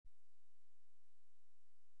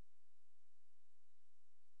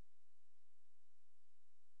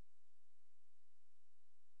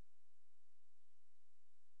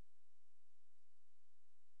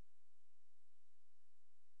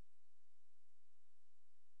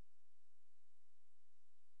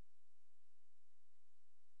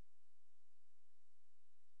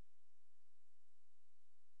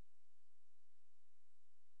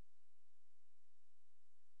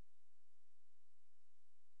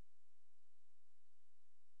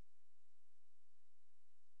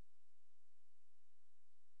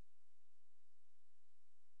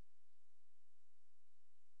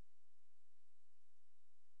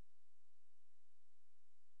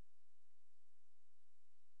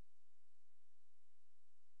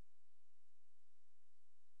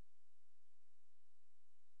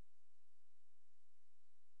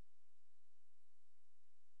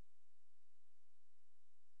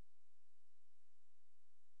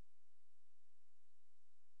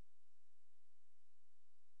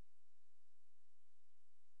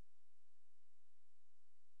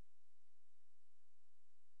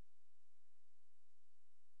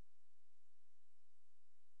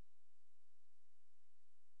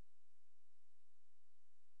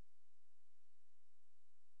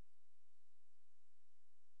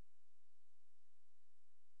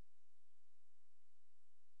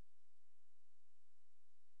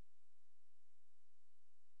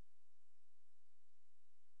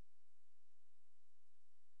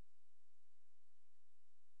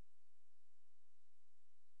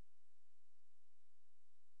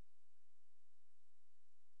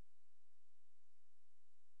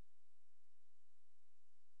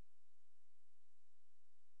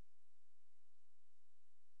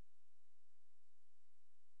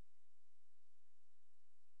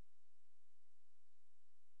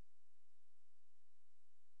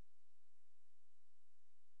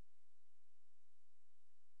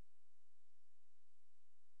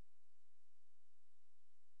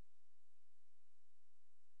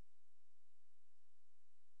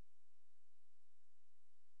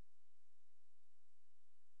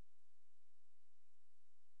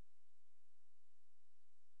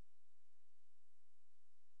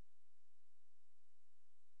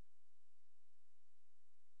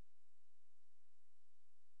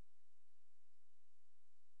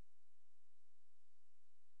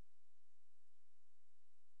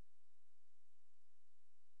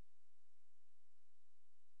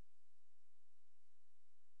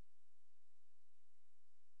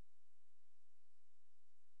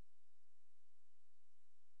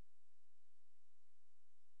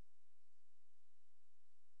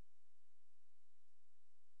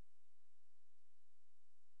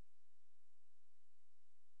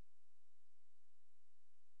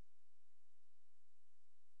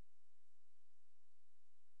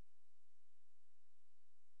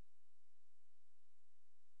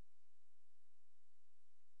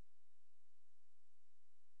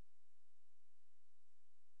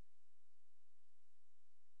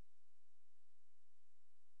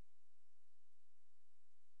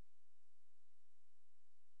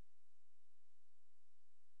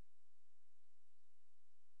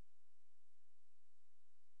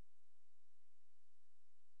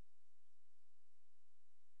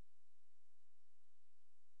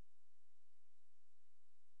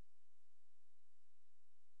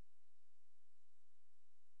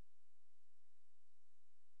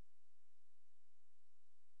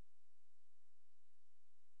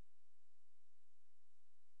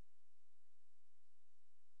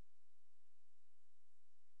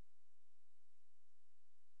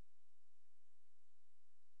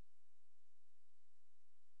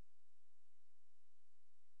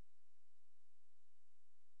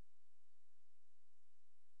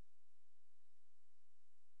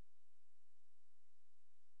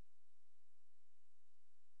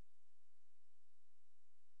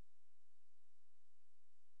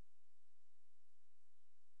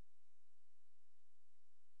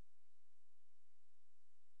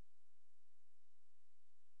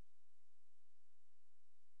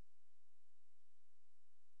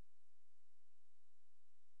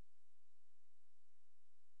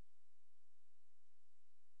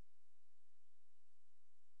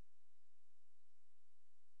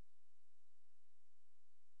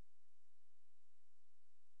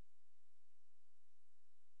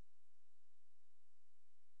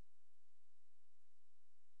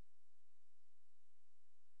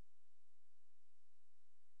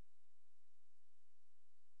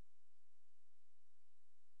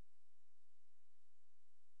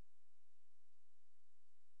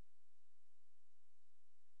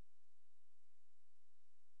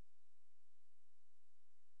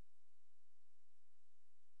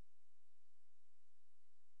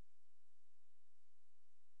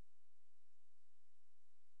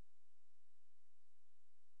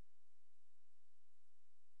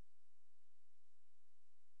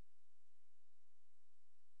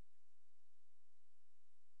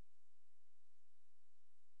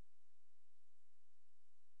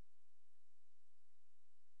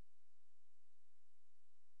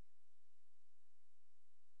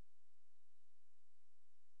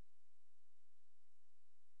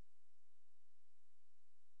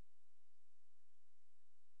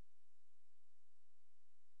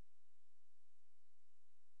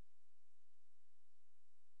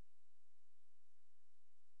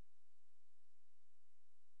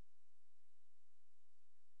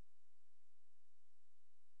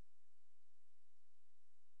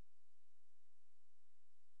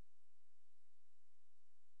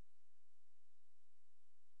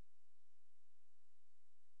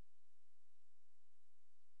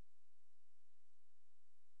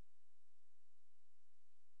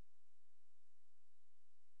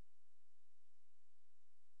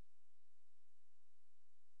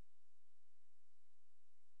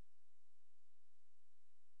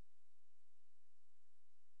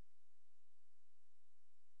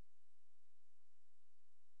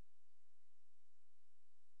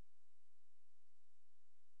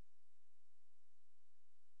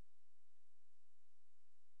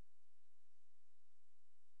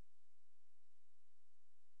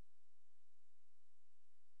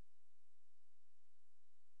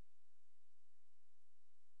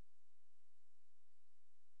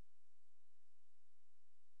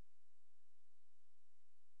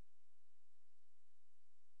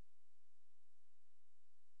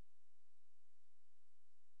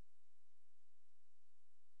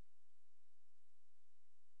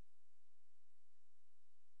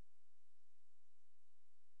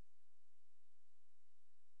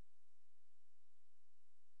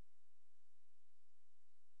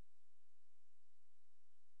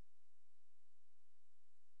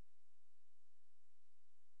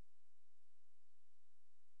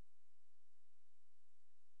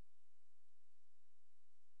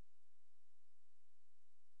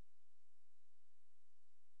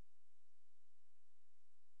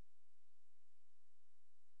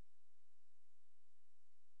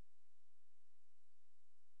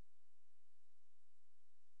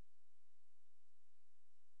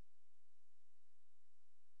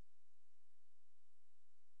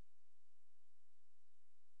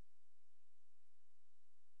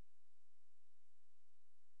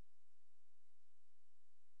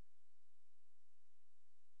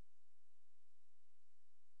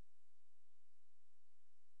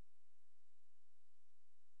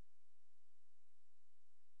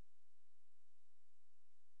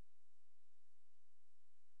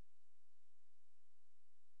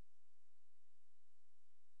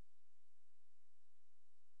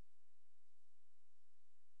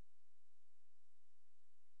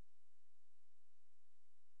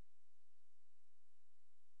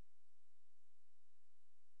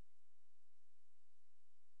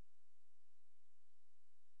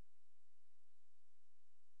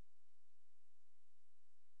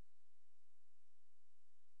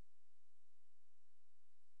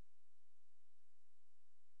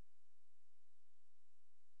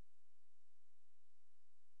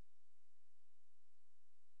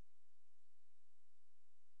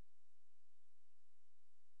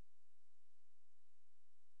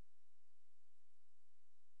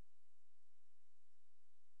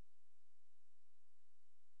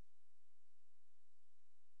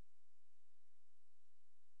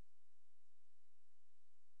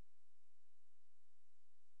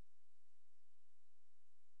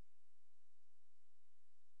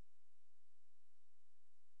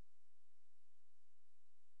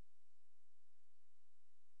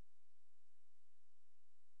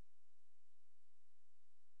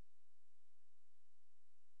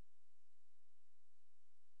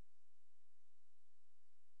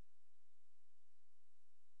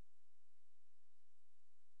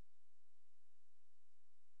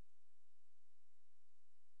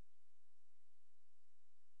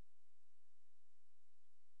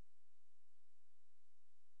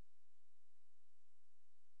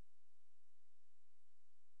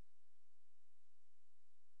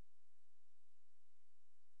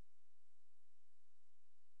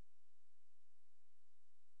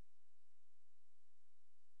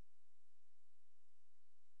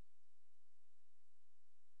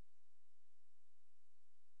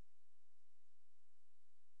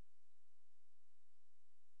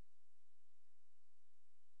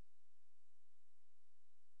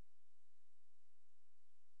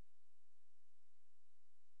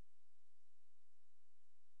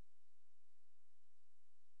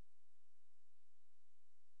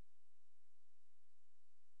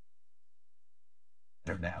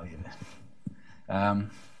now even.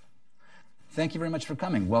 Thank you very much for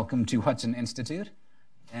coming. Welcome to Hudson Institute.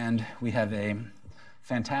 And we have a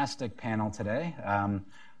fantastic panel today.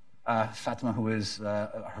 Fatima, who is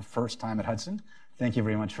her first time at Hudson, thank you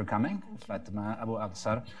very much for coming. Fatima Abu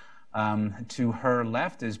Aqsar. To her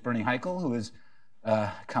left is Bernie Heikel, who has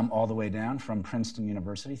come all the way down from Princeton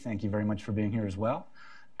University. Thank you very much for being here as well.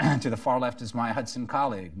 To the far left is my Hudson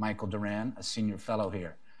colleague, Michael Duran, a senior fellow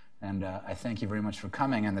here. And I thank you very much for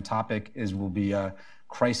coming. And the topic will be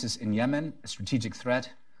crisis in Yemen, a strategic threat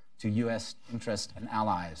to U.S. interest and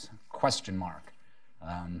allies, question mark.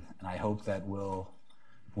 And I hope that we'll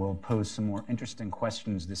pose some more interesting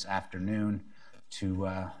questions this afternoon to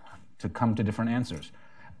come to different answers.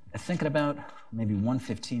 Thinking about maybe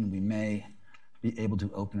 1:15, we may be able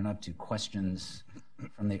to open it up to questions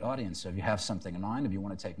from the audience. So if you have something in mind, if you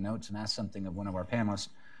want to take notes and ask something of one of our panelists,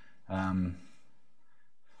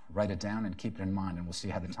 write it down and keep it in mind, and we'll see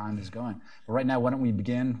how the time is going. But right now, why don't we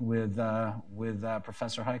begin with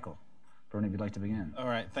Professor Heikel. Bernie, if you'd like to begin. All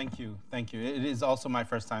right, thank you. Thank you. It is also my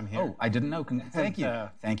first time here. Oh, I didn't know. Thank you.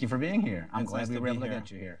 Thank you for being here. I'm glad we were able to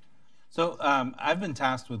get you here. So I've been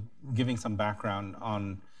tasked with giving some background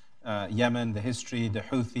on Yemen, the history, the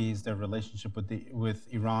Houthis, their relationship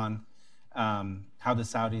with Iran, how the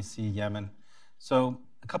Saudis see Yemen. So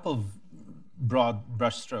a couple of broad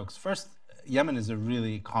brushstrokes. First, Yemen is a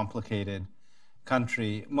really complicated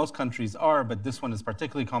country. Most countries are, but this one is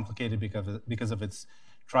particularly complicated because of its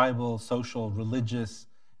tribal, social, religious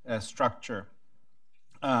structure.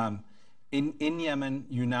 In Yemen,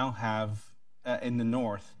 you now have, in the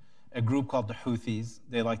north, a group called the Houthis.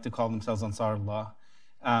 They like to call themselves Ansar Allah.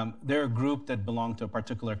 They're a group that belong to a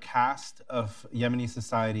particular caste of Yemeni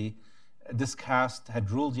society. This caste had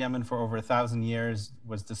ruled Yemen for over 1,000 years,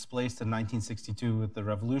 was displaced in 1962 with the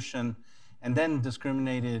revolution, and then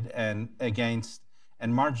discriminated against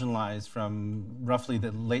and marginalized from roughly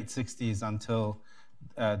the late 60s until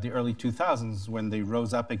the early 2000s when they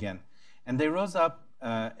rose up again. And they rose up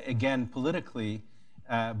again politically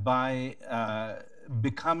by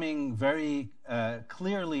becoming very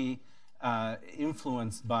clearly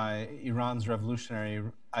influenced by Iran's revolutionary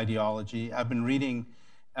ideology. I've been reading,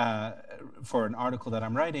 for an article that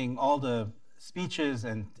I'm writing, all the speeches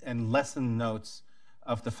and lesson notes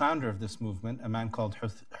of the founder of this movement, a man called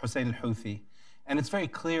Hussein al-Houthi. And it's very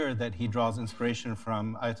clear that he draws inspiration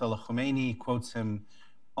from Ayatollah Khomeini, quotes him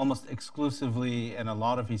almost exclusively in a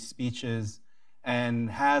lot of his speeches, and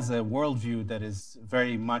has a worldview that is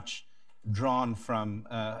very much drawn from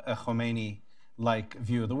a Khomeini-like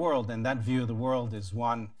view of the world. And that view of the world is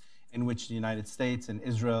one in which the United States and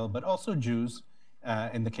Israel, but also Jews,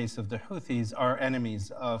 in the case of the Houthis, are enemies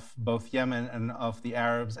of both Yemen and of the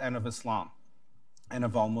Arabs and of Islam and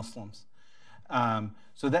of all Muslims.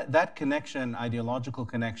 So that connection, ideological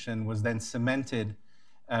connection, was then cemented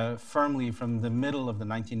firmly from the middle of the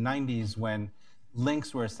 1990s when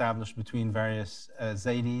links were established between various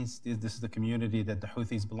Zaydis. This is the community that the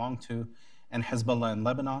Houthis belong to, and Hezbollah in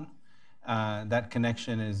Lebanon. That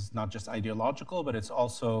connection is not just ideological, but it's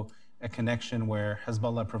also a connection where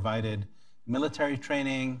Hezbollah provided military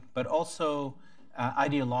training, but also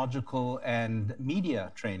ideological and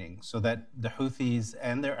media training, so that the Houthis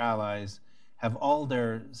and their allies have all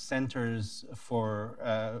their centers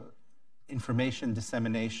for information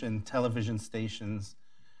dissemination, television stations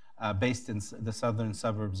based in the southern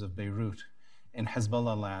suburbs of Beirut in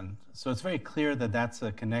Hezbollah land. So it's very clear that that's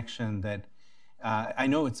a connection that I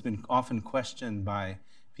know it's been often questioned by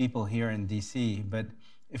people here in DC, but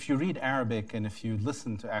if you read Arabic and if you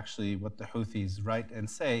listen to actually what the Houthis write and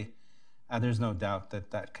say, there's no doubt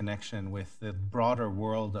that that connection with the broader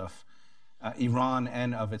world of Iran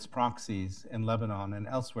and of its proxies in Lebanon and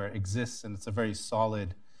elsewhere exists, and it's a very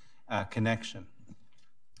solid connection.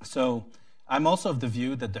 So I'm also of the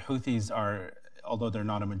view that the Houthis are, although they're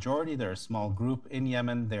not a majority, they're a small group in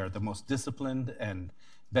Yemen. They are the most disciplined and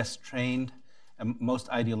best trained and most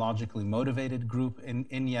ideologically motivated group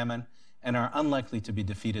in Yemen, and are unlikely to be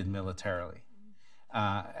defeated militarily.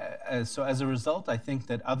 So as a result, I think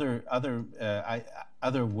that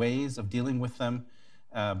other ways of dealing with them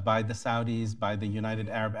by the Saudis, by the United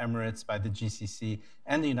Arab Emirates, by the GCC,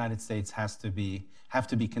 and the United States have to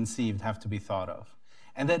be conceived, have to be thought of.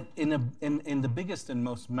 And that in the biggest and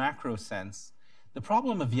most macro sense, the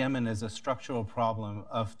problem of Yemen is a structural problem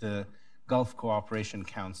of the Gulf Cooperation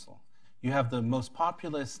Council. You have the most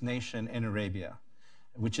populous nation in Arabia,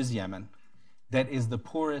 which is Yemen, that is the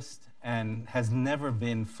poorest and has never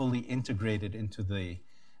been fully integrated into the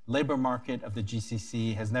labor market of the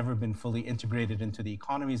GCC, has never been fully integrated into the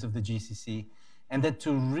economies of the GCC, and that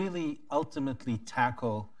to really ultimately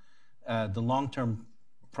tackle the long-term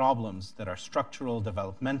problems that are structural,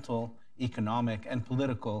 developmental, economic, and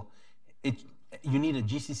political, you need a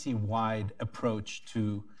GCC-wide approach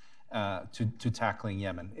to tackling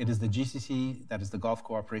Yemen. It is the GCC, that is the Gulf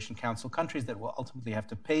Cooperation Council, countries that will ultimately have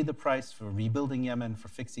to pay the price for rebuilding Yemen, for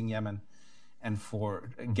fixing Yemen, and for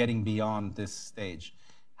getting beyond this stage.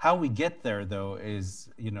 How we get there, though, is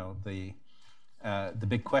the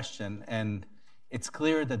big question. And it's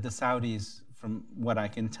clear that the Saudis, from what I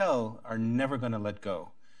can tell, are never going to let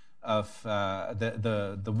go of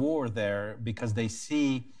the war there, because they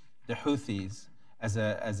see the Houthis as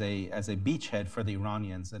a beachhead for the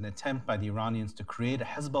Iranians, an attempt by the Iranians to create a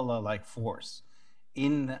Hezbollah-like force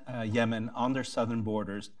in Yemen on their southern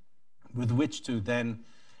borders, with which to then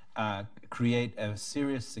create a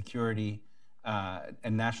serious security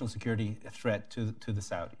and national security threat to the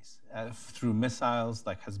Saudis through missiles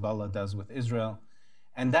like Hezbollah does with Israel.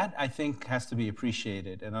 And that, I think, has to be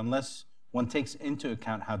appreciated. And unless one takes into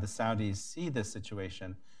account how the Saudis see this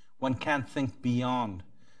situation, one can't think beyond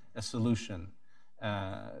a solution,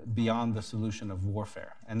 beyond the solution of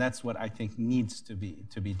warfare. And that's what I think needs to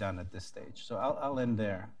be done at this stage. So I'll end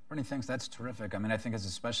there. Bernie, thanks. That's terrific. I mean, I think it's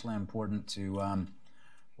especially important to,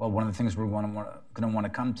 well, one of the things we're going to want to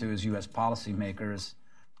come to is U.S. policymakers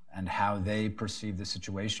and how they perceive the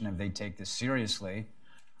situation, if they take this seriously,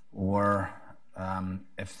 or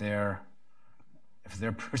if they're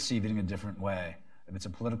perceiving it a different way, if it's a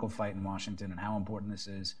political fight in Washington, and how important this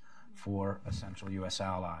is for a central U.S.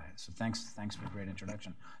 ally. So thanks for a great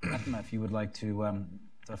introduction. Fatima, if you would like to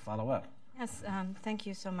follow up. Yes, thank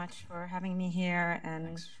you so much for having me here. And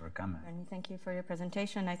thanks for coming. And thank you for your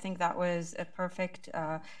presentation. I think that was a perfect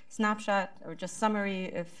snapshot or just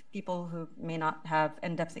summary of people who may not have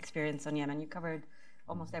in-depth experience on Yemen. You covered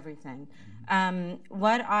almost everything.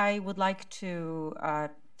 What I would like to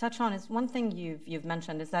touch on is one thing you've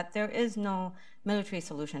mentioned, is that there is no military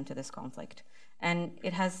solution to this conflict. And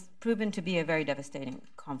it has proven to be a very devastating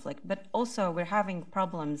conflict. But also, we're having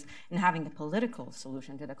problems in having a political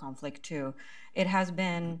solution to the conflict, too. It has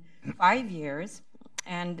been 5 years,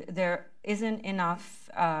 and there isn't enough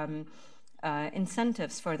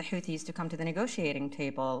incentives for the Houthis to come to the negotiating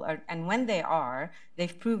table. And when they are,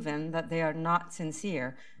 they've proven that they are not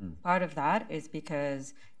sincere. Part of that is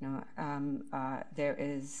because there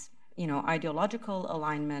is ideological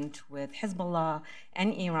alignment with Hezbollah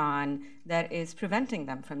and Iran that is preventing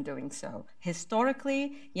them from doing so.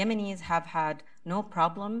 Historically, Yemenis have had no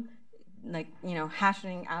problem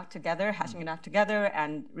hashing it out together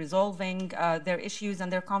and resolving their issues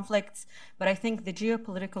and their conflicts. But I think the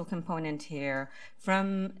geopolitical component here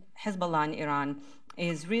from Hezbollah and Iran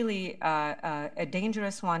is really a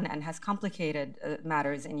dangerous one and has complicated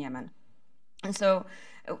matters in Yemen. And so,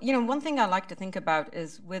 one thing I like to think about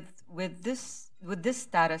is with this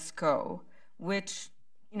status quo, which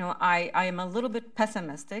I am a little bit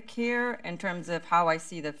pessimistic here in terms of how I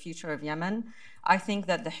see the future of Yemen. I think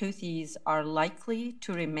that the Houthis are likely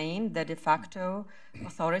to remain the de facto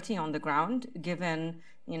authority on the ground, given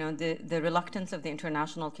the reluctance of the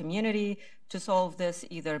international community to solve this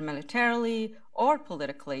either militarily or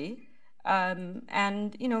politically.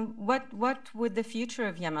 What would the future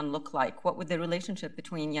of Yemen look like? What would the relationship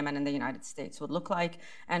between Yemen and the United States would look like?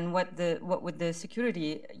 And what would the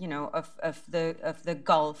security, of the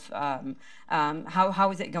Gulf,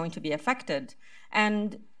 how is it going to be affected?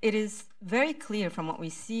 And it is very clear from what we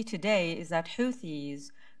see today is that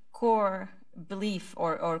Houthis' core belief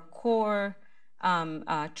or core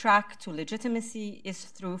track to legitimacy is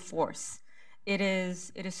through force. It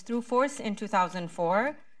is through force in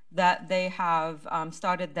 2004 that they have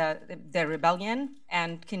started their rebellion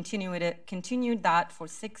and continued that for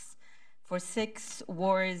six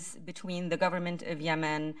wars between the government of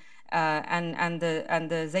Yemen and the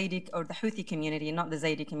Zaydi or the Houthi community, not the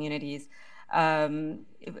Zaydi communities,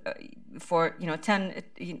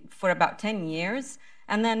 for about 10 years.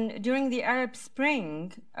 And then during the Arab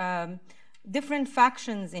Spring, different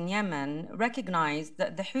factions in Yemen recognized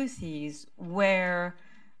that the Houthis were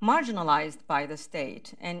marginalized by the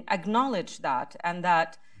state and acknowledged that, and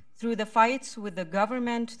that through the fights with the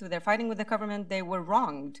government, through their fighting with the government, they were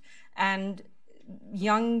wronged. And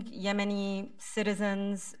young Yemeni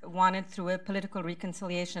citizens wanted, through a political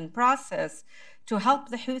reconciliation process, to help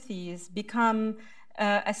the Houthis become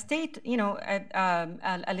a state,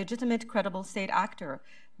 a legitimate, credible state actor.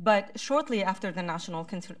 But shortly after the national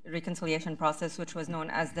reconciliation process, which was known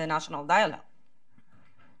as the National Dialogue,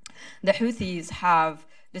 the Houthis have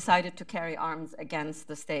decided to carry arms against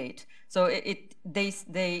the state. So they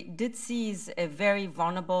did seize a very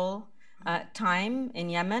vulnerable time in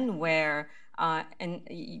Yemen where Yemen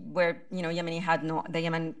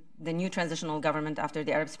the new transitional government after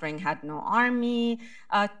the Arab Spring had no army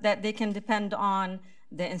that they can depend on.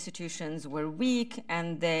 The institutions were weak,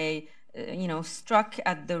 and they struck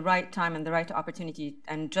at the right time and the right opportunity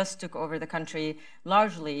and just took over the country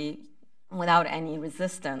largely without any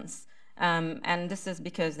resistance. And this is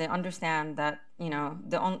because they understand that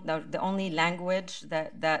the only language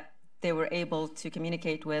that they were able to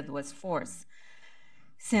communicate with was force.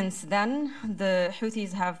 Since then, the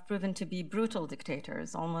Houthis have proven to be brutal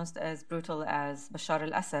dictators, almost as brutal as Bashar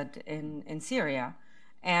al-Assad in Syria.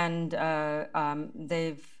 And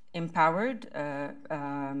they've empowered,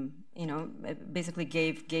 basically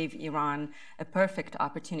gave Iran a perfect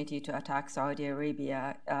opportunity to attack Saudi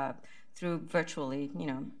Arabia through virtually,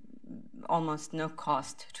 almost no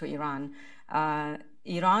cost to Iran.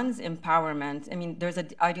 Iran's empowerment, I mean, there's an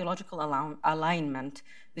ideological alignment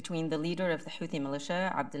between the leader of the Houthi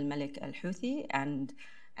militia, Abdul-Malik al-Houthi, and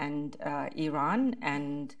Iran.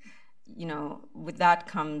 And, with that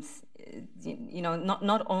comes,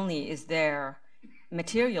 not only is there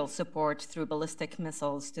material support through ballistic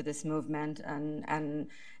missiles to this movement and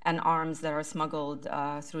arms that are smuggled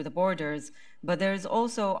through the borders, but there's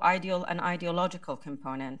also an ideological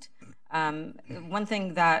component. One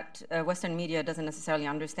thing that Western media doesn't necessarily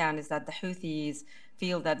understand is that the Houthis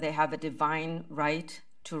feel that they have a divine right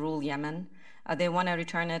to rule Yemen. They want to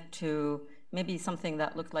return it to maybe something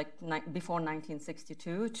that looked like before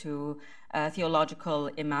 1962, to theological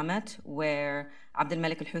imamate, where Abdul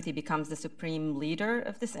Malik al-Houthi becomes the supreme leader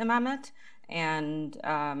of this imamate, and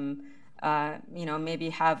maybe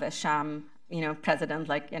have a sham, president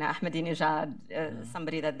like Ahmadinejad,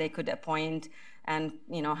 somebody that they could appoint, and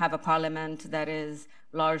have a parliament that is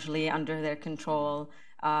largely under their control.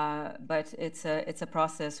 But it's a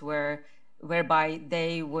process whereby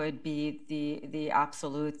they would be the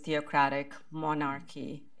absolute theocratic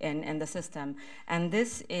monarchy in the system. And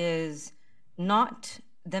this is not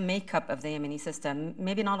the makeup of the Yemeni system.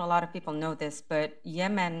 Maybe not a lot of people know this, but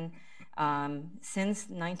Yemen, since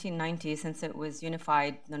 1990, since it was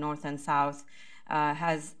unified, the North and South,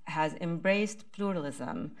 has embraced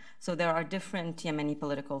pluralism. So there are different Yemeni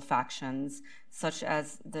political factions, such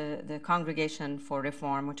as the Congregation for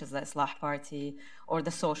Reform, which is the Islah Party, or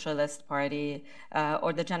the Socialist Party,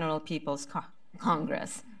 or the General People's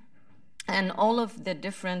Congress. And all of the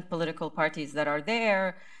different political parties that are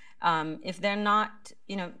there, if they're not,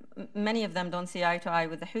 many of them don't see eye to eye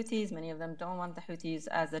with the Houthis, many of them don't want the Houthis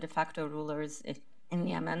as the de facto rulers in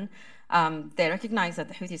Yemen. They recognize that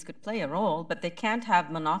the Houthis could play a role, but they can't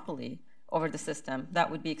have monopoly over the system. That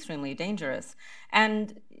would be extremely dangerous.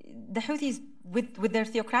 And the Houthis, with their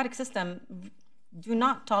theocratic system, do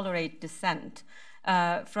not tolerate dissent.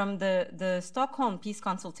 From the Stockholm peace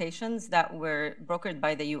consultations that were brokered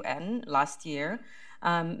by the UN last year,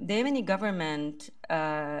 the Yemeni government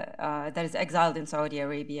that is exiled in Saudi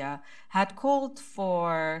Arabia had called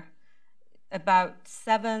for about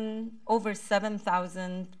over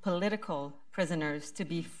 7,000 political prisoners to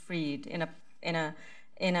be freed in a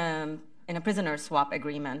prisoner swap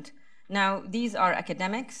agreement. Now, these are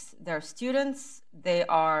academics, they're students, they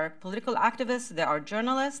are political activists, they are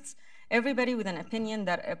journalists. Everybody with an opinion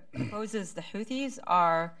that opposes the Houthis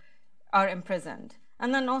are imprisoned.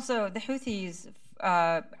 And then also the Houthis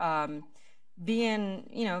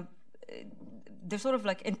they're sort of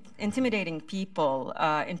like intimidating people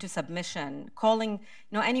into submission, calling,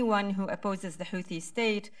 anyone who opposes the Houthi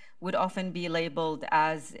state would often be labeled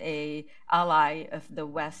as an ally of the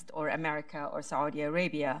West or America or Saudi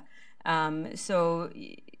Arabia. That's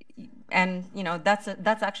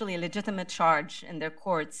actually a legitimate charge in their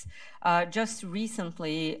courts. Just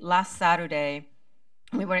recently, last Saturday,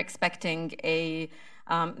 we were expecting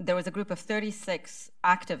there was a group of 36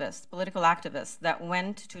 activists, political activists, that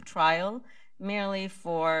went to trial merely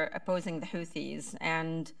for opposing the Houthis.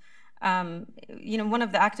 And, one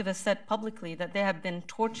of the activists said publicly that they have been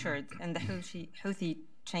tortured in the Houthi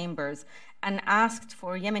chambers and asked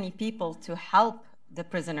for Yemeni people to help the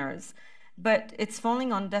prisoners. But it's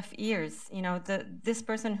falling on deaf ears. This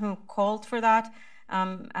person who called for that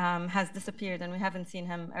has disappeared, and we haven't seen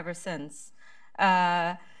him ever since.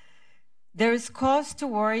 There is cause to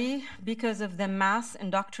worry because of the mass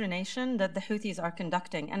indoctrination that the Houthis are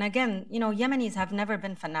conducting. And again, Yemenis have never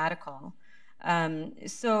been fanatical.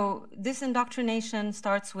 So this indoctrination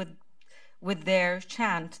starts with their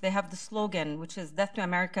chant. They have the slogan, which is death to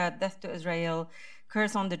America, death to Israel,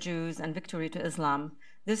 curse on the Jews, and victory to Islam.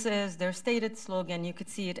 This is their stated slogan. You could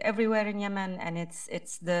see it everywhere in Yemen, and it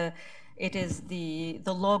is the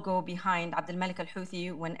logo behind Abdul Malik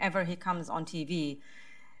al-Houthi whenever he comes on TV.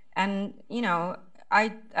 And,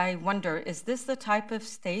 I wonder, is this the type of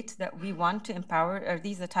state that we want to empower? Are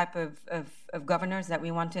these the type of governors that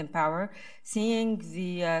we want to empower? Seeing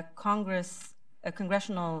the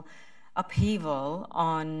congressional upheaval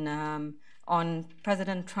on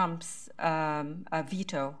President Trump's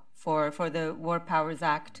veto for the War Powers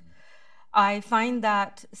Act, I find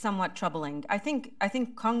that somewhat troubling. I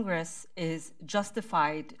think Congress is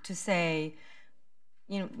justified to say,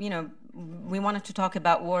 you know, we wanted to talk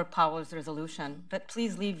about war powers resolution, but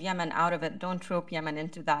please leave Yemen out of it. Don't rope Yemen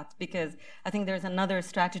into that, because I think there's another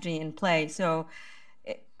strategy in play. So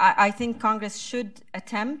I think Congress should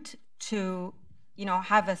attempt to, you know,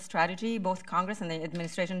 have a strategy. Both Congress and the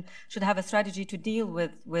administration should have a strategy to deal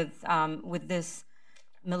with this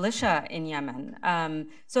militia in Yemen.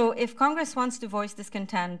 So if Congress wants to voice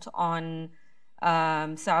discontent on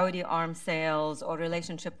Saudi arms sales or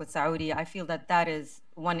relationship with Saudi, I feel that that is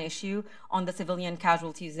one issue. On the civilian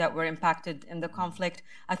casualties that were impacted in the conflict,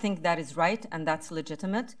 I think that is right and that's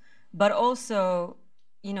legitimate. But also,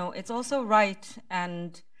 you know, it's also right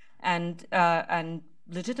and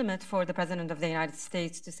legitimate for the President of the United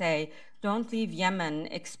States to say, don't leave Yemen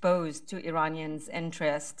exposed to Iranians'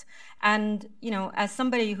 interest. And, you know, as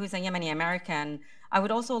somebody who's a Yemeni American, I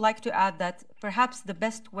would also like to add that perhaps the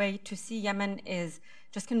best way to see Yemen is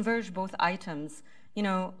just converge both items. You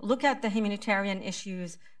know, look at the humanitarian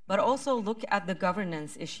issues, but also look at the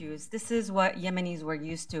governance issues. This is what Yemenis were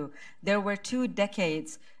used to. There were 2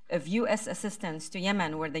 decades of U.S. assistance to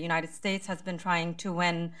Yemen where the United States has been trying to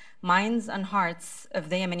win minds and hearts of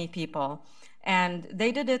the Yemeni people. And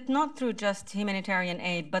they did it not through just humanitarian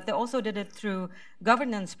aid, but they also did it through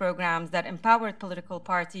governance programs that empowered political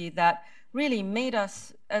parties that really made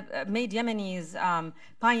Yemenis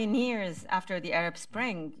pioneers after the Arab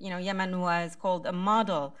Spring. You know, Yemen was called a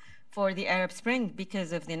model for the Arab Spring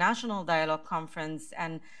because of the National Dialogue Conference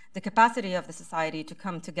and the capacity of the society to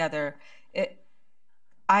come together.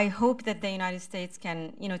 I hope that the United States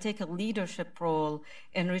can, you know, take a leadership role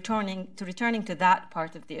in returning to that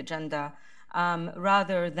part of the agenda,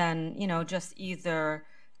 rather than, you know, just either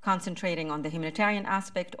concentrating on the humanitarian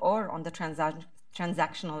aspect or on the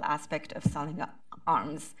transactional aspect of selling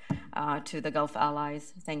arms to the Gulf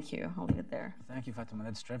allies. Thank you. I'll leave it there. Thank you, Fatima.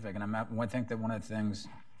 That's terrific. And I think that one of the things,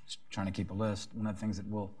 just trying to keep a list, one of the things that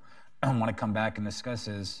we'll want to come back and discuss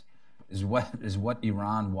is what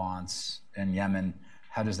Iran wants in Yemen.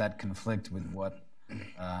 How does that conflict with what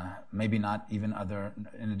maybe not even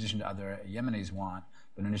in addition to other Yemenis want,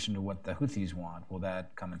 but in addition to what the Houthis want? Will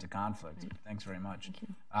that come into conflict? Right. Thanks very much. Thank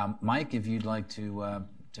you. Mike, if you'd like to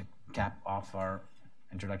cap off our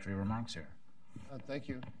introductory remarks here. Thank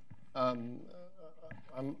you.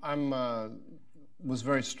 Was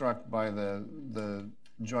very struck by the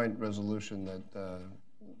joint resolution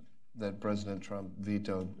that President Trump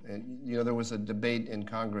vetoed. And, you know, there was a debate in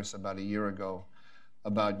Congress about a year ago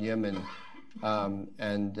about Yemen,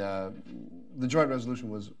 and the joint resolution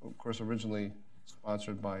was, of course, originally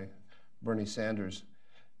sponsored by Bernie Sanders,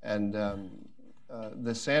 and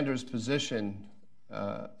the Sanders position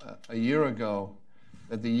a year ago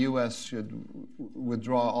that the U.S. should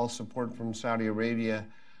withdraw all support from Saudi Arabia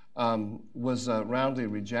was roundly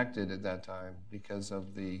rejected at that time because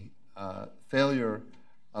of the failure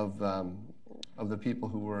of the people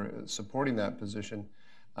who were supporting that position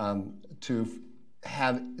to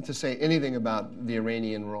say anything about the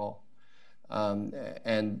Iranian role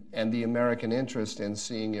and the American interest in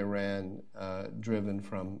seeing Iran driven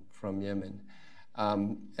from Yemen.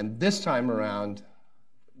 And this time around,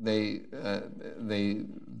 they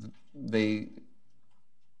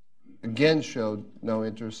again showed no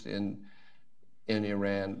interest in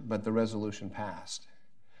Iran, but the resolution passed.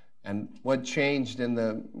 And what changed in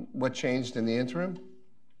the interim?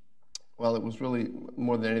 Well, it was really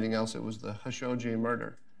more than anything else. It was the Khashoggi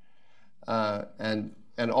murder,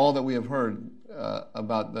 and all that we have heard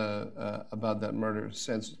about that murder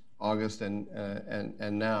since August and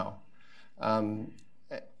now. And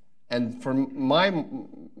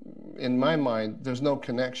in my mind, there's no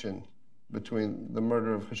connection between the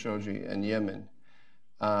murder of Khashoggi and Yemen,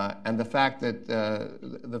 and the fact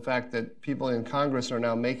that people in Congress are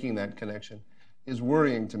now making that connection is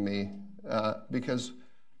worrying to me, because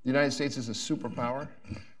the United States is a superpower.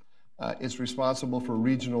 It's responsible for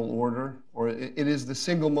regional order, or it is the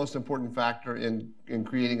single most important factor in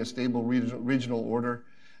creating a stable regional order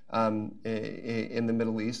in the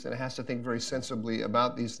Middle East, and it has to think very sensibly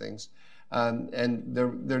about these things. And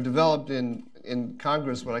they're developed in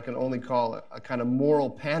Congress what I can only call a kind of moral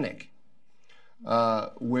panic,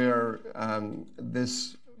 where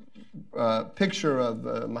this picture of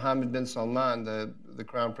Mohammed bin Salman, the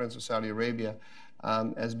Crown Prince of Saudi Arabia,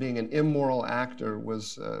 as being an immoral actor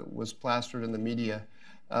was plastered in the media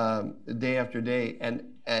day after day, and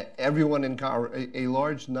everyone in a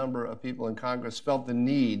large number of people in Congress felt the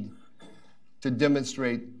need to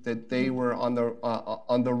demonstrate that they were on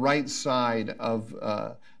the right side of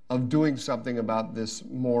doing something about this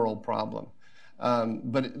moral problem.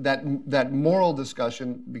 But that moral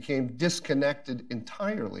discussion became disconnected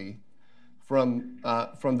entirely from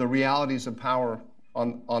the realities of power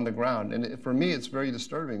on the ground. And for me, it's very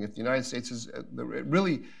disturbing. If the United States is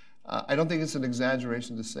really, I don't think it's an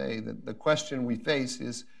exaggeration to say that the question we face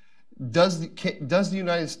is, does the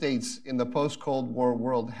United States in the post-Cold War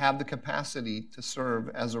world have the capacity to serve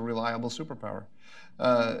as a reliable superpower?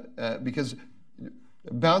 Because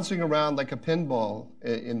bouncing around like a pinball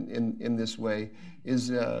in this way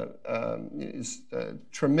is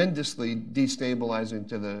tremendously destabilizing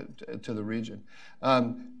to the region.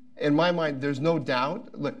 In my mind, there's no doubt.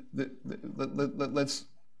 Let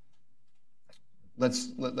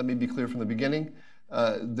me be clear from the beginning.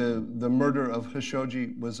 The murder of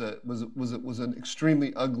Khashoggi was an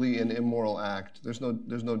extremely ugly and immoral act. There's no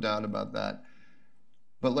doubt about that.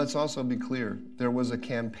 But let's also be clear. There was a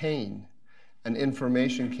campaign, an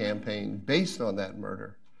information campaign based on that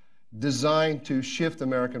murder, designed to shift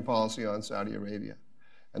American policy on Saudi Arabia.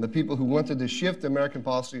 And the people who wanted to shift American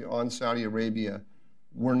policy on Saudi Arabia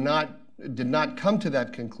did not come to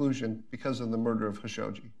that conclusion because of the murder of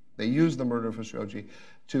Khashoggi. They used the murder of Khashoggi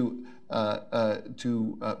to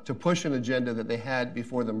push an agenda that they had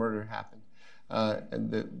before the murder happened.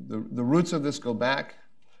 And the roots of this go back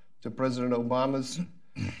to President Obama's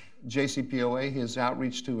JCPOA, his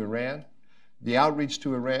outreach to Iran. The outreach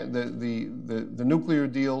to Iran, the nuclear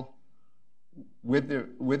deal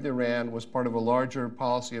with Iran was part of a larger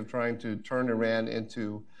policy of trying to turn Iran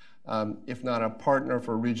into, if not a partner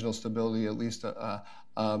for regional stability, at least a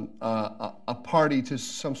party to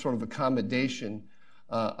some sort of accommodation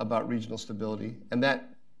about regional stability. And that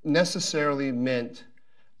necessarily meant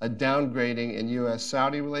a downgrading in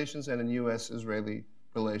U.S.-Saudi relations and in U.S.-Israeli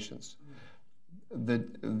relations.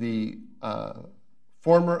 The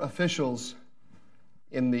former officials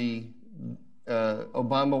in the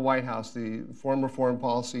Obama White House, the former foreign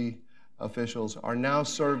policy officials, are now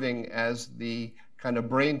serving as the kind of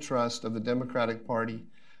brain trust of the Democratic Party.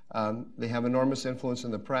 They have enormous influence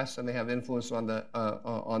in the press, and they have influence on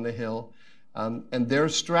the Hill. And their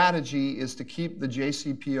strategy is to keep the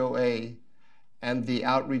JCPOA and the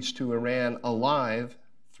outreach to Iran alive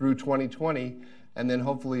through 2020, and then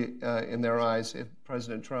hopefully, in their eyes, if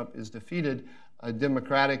President Trump is defeated, a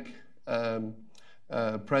Democratic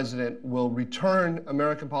president will return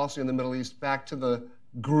American policy in the Middle East back to the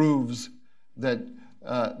grooves that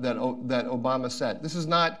Obama set. This is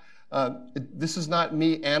not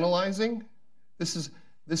me analyzing. This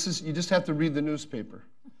is you just have to read the newspaper.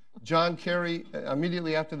 John Kerry,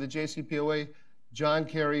 immediately after the JCPOA, John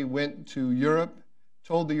Kerry went to Europe,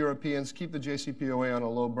 told the Europeans, keep the JCPOA on a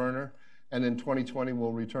low burner, and in 2020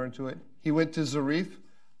 we'll return to it. He went to Zarif,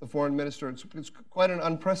 the foreign minister. It's quite an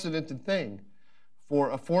unprecedented thing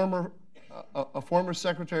for a former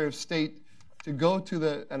Secretary of State to go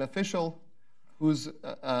to an official who's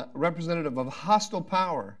a representative of a hostile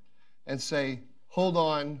power and say, hold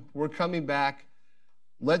on, we're coming back.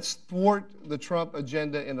 Let's thwart the Trump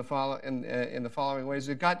agenda in the following ways.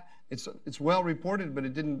 It's well reported, but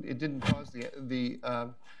it didn't cause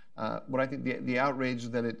what I think the outrage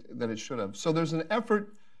that it should have. So there's an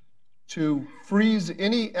effort to freeze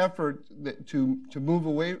any effort to move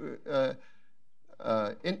away,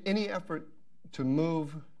 any effort to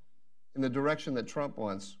move in the direction that Trump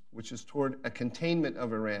wants, which is toward a containment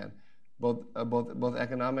of Iran, both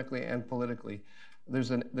economically and politically.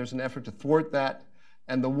 There's an effort to thwart that.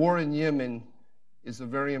 And the war in Yemen is a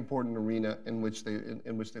very important arena in which they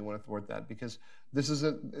want to thwart that, because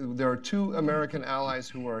there are two American allies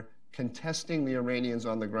who are contesting the Iranians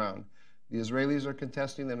on the ground. The Israelis are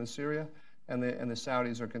contesting them in Syria, and the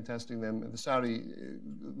Saudis are contesting them. The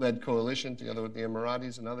Saudi-led coalition, together with the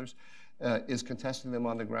Emiratis and others, is contesting them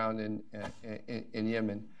on the ground in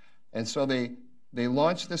Yemen. And so they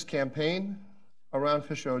launched this campaign around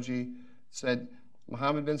Khashoggi, said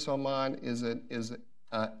Mohammed bin Salman is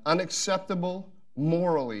unacceptable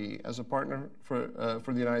morally as a partner for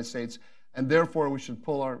the United States, and therefore we should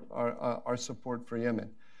pull our support for Yemen.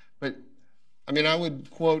 But I mean, I would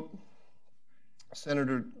quote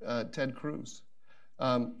Senator Ted Cruz,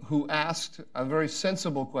 who asked a very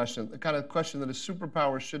sensible question, the kind of question that a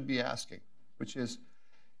superpower should be asking, which is,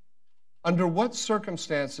 under what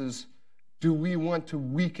circumstances do we want to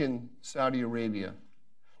weaken Saudi Arabia?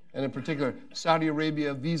 and in particular Saudi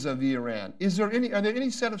Arabia vis-a-vis Iran? Are there any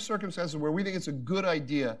set of circumstances where we think it's a good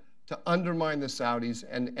idea to undermine the Saudis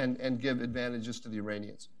and give advantages to the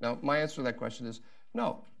Iranians? Now, my answer to that question is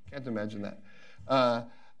no. Can't imagine that.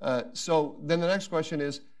 So then the next question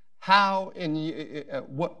is, how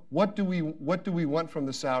what do we want from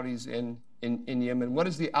the Saudis in Yemen? What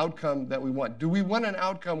is the outcome that we want? Do we want an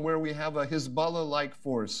outcome where we have a Hezbollah-like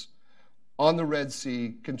force on the Red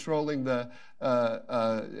Sea, controlling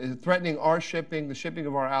threatening our shipping, the shipping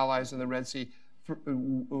of our allies in the Red Sea? Do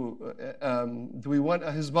we want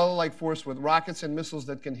a Hezbollah-like force with rockets and missiles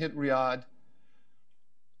that can hit Riyadh?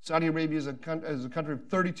 Saudi Arabia is a country of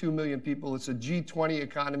 32 million people. It's a G20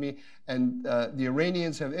 economy, and the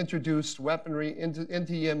Iranians have introduced weaponry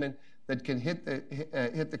into Yemen that can hit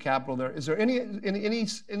the capital there. Is there any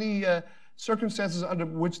circumstances under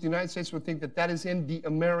which the United States would think that that is in the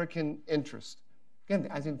American interest? Again,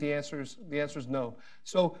 I think the answer is no.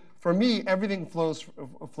 So for me, everything flows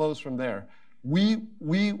from there. We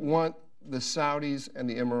want the Saudis and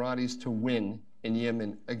the Emiratis to win in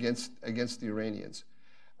Yemen against the Iranians.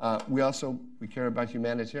 We care about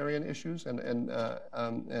humanitarian issues and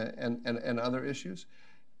other issues.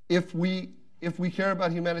 If we care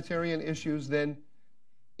about humanitarian issues, then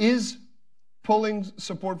is pulling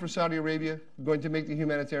support for Saudi Arabia going to make the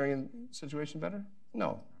humanitarian situation better?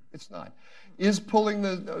 No, it's not. Is pulling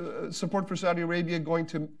the support for Saudi Arabia going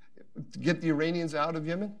to get the Iranians out of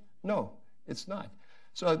Yemen? No, it's not.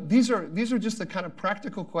 So these are just the kind of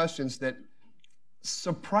practical questions that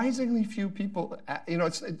surprisingly few people,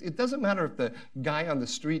 it doesn't matter if the guy on the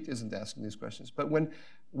street isn't asking these questions, but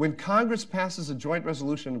when Congress passes a joint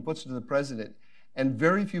resolution and puts it to the president, and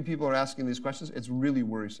very few people are asking these questions, it's really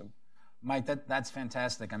worrisome. Mike, that's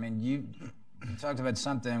fantastic. I mean, you talked about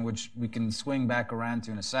something which we can swing back around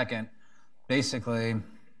to in a second. Basically,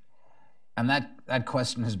 and that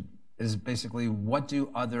question is basically, what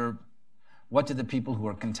do the people who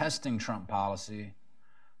are contesting Trump policy,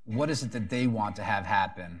 what is it that they want to have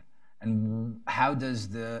happen? And how does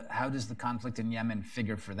the conflict in Yemen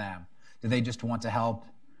figure for them? Do they just want to help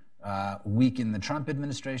weaken the Trump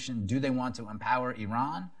administration? Do they want to empower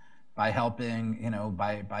Iran by helping,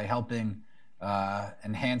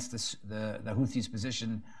 enhance the Houthis'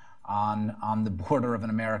 position on the border of an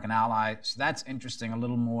American ally? So that's interesting, a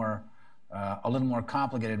little more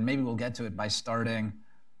complicated. Maybe we'll get to it by starting.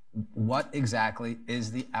 What exactly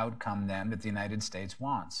is the outcome then that the United States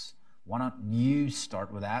wants? Why don't you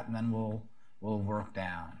start with that, and then we'll work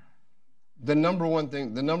down. The number one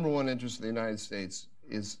interest of the United States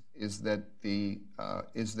is that the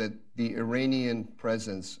Iranian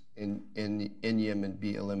presence in Yemen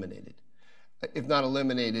be eliminated. If not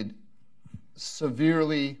eliminated,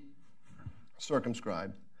 severely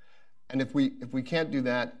circumscribed. And if we can't do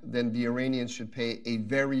that, then the Iranians should pay a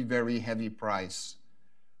very, very heavy price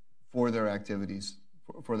for their activities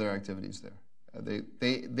there.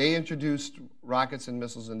 They introduced rockets and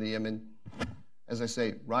missiles into Yemen. As I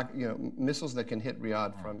say, missiles that can hit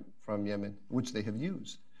Riyadh from Yemen, which they have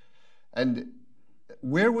used. And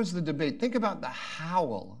where was the debate? Think about the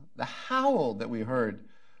howl that we heard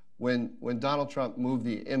when Donald Trump moved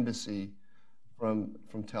the embassy from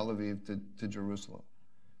Tel Aviv to Jerusalem.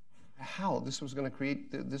 A howl. This was going to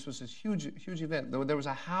create. This was this huge event. There was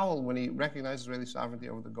a howl when he recognized Israeli sovereignty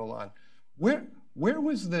over the Golan. Where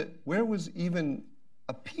was even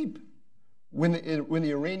a peep when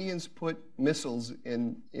the Iranians put missiles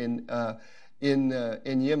in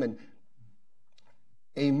Yemen?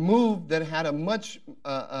 A move that had a much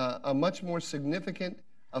more significant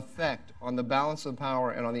effect on the balance of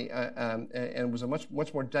power and on the and was a much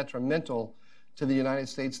more detrimental to the United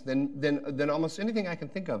States than almost anything I can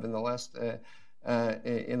think of in the last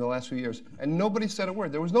few years. And nobody said a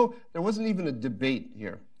word. There wasn't even a debate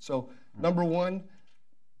here. So number one,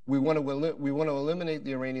 we want to eliminate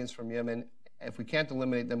the Iranians from Yemen. If we can't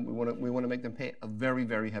eliminate them, we want to make them pay a very,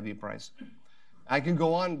 very heavy price. I can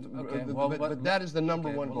go on, but that is the number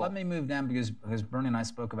one goal. Let me move down because Bernie and I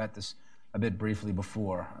spoke about this a bit briefly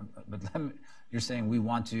before. But you're saying we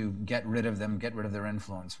want to get rid of them, get rid of their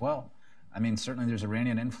influence. Well, I mean, certainly there's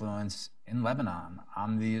Iranian influence in Lebanon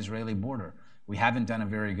on the Israeli border. We haven't done a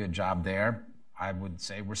very good job there. I would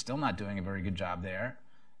say we're still not doing a very good job there,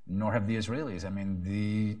 nor have the Israelis. I mean,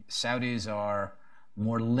 the Saudis are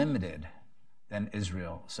more limited than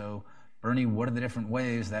Israel. So, Bernie, what are the different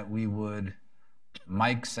ways that we would...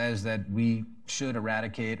 Mike says that we should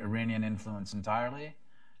eradicate Iranian influence entirely.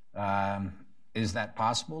 Is that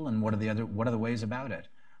possible? And what are the ways about it?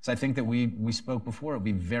 So I think that we spoke before, it would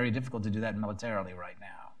be very difficult to do that militarily right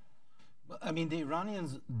now. Well, I mean, the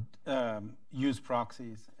Iranians use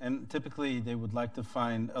proxies, and typically they would like to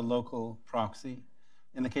find a local proxy.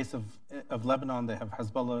 In the case of Lebanon, they have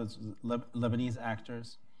Hezbollah's Lebanese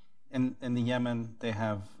actors. In the Yemen, they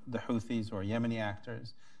have the Houthis, or Yemeni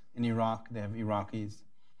actors. In Iraq, they have Iraqis.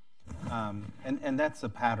 And that's a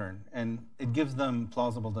pattern. And it gives them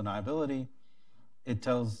plausible deniability. It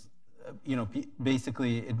tells,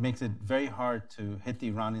 basically, it makes it very hard to hit the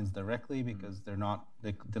Iranians directly because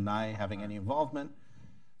they deny having any involvement.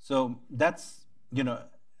 So that's,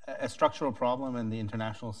 a structural problem in the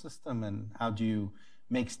international system. And how do you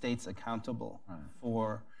make states accountable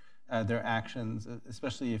for their actions,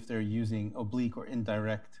 especially if they're using oblique or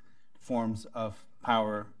indirect forms of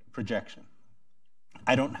power projection?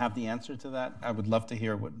 I don't have the answer to that. I would love to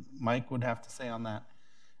hear what Mike would have to say on that.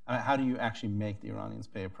 How do you actually make the Iranians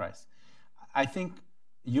pay a price? I think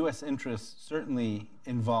U.S. interests certainly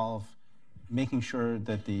involve making sure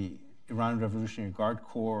that the Iranian Revolutionary Guard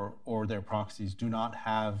Corps or their proxies do not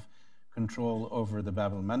have control over the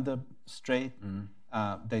al-Mandeb Strait.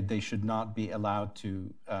 They should not be allowed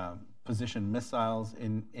to position missiles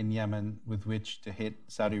in Yemen with which to hit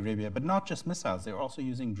Saudi Arabia, but not just missiles. They're also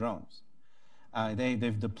using drones.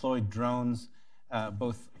 They've deployed drones,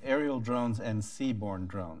 both aerial drones and seaborne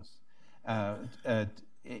drones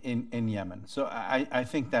in Yemen. So I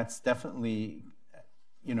think that's definitely,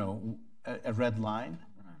 a red line.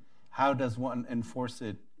 How does one enforce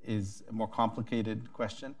it is a more complicated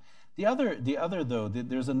question. The other though,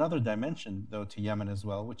 there's another dimension though to Yemen as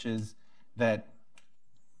well, which is that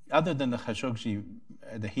other than the Khashoggi,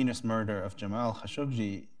 the heinous murder of Jamal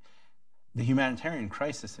Khashoggi, the humanitarian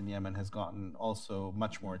crisis in Yemen has gotten also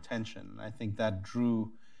much more attention. I think that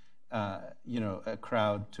drew, a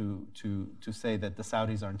crowd to say that the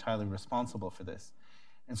Saudis are entirely responsible for this.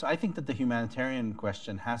 And so I think that the humanitarian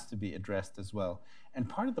question has to be addressed as well. And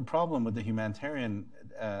part of the problem with the humanitarian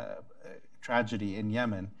tragedy in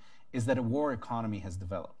Yemen is that a war economy has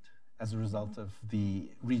developed as a result of the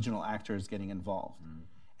regional actors getting involved.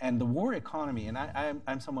 And the war economy, and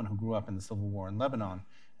I'm someone who grew up in the civil war in Lebanon,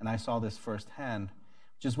 and I saw this firsthand,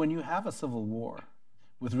 which is when you have a civil war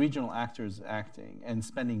with regional actors acting and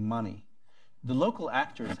spending money, the local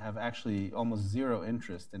actors have actually almost zero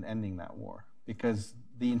interest in ending that war because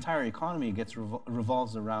the entire economy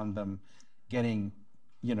revolves around them getting,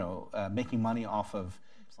 making money off of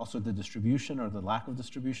also the distribution or the lack of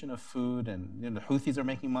distribution of food. And the Houthis are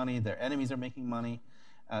making money, their enemies are making money.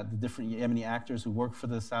 The different Yemeni actors who work for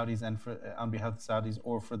the Saudis and on behalf of the Saudis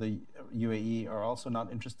or for the UAE are also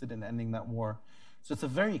not interested in ending that war. So it's a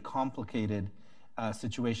very complicated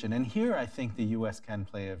situation. And here I think the US can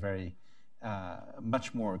play a very,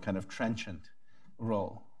 much more kind of trenchant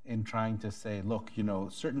role in trying to say, look,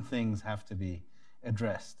 certain things have to be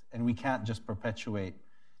addressed. And we can't just perpetuate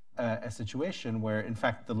a situation where, in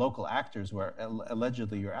fact, the local actors who are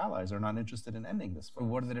allegedly your allies are not interested in ending this. But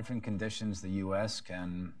what are the different conditions the U.S.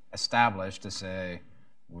 can establish to say,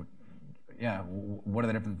 what are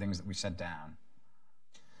the different things that we set down?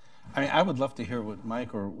 I mean, I would love to hear what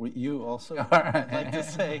Mike or what you also like to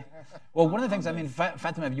say. Well, one of the things,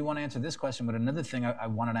 Fatima, if you want to answer this question, but another thing I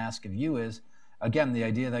wanted to ask of you is, again, the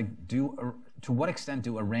idea that to what extent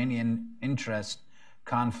do Iranian interests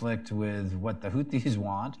conflict with what the Houthis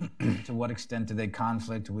want? To what extent do they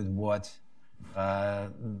conflict with what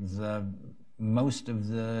most of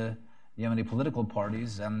the Yemeni political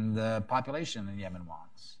parties and the population in Yemen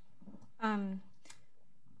wants?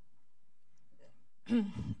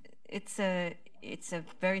 It's a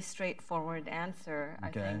very straightforward answer, I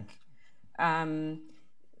think.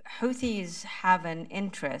 Houthis have an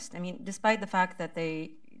interest. I mean, despite the fact that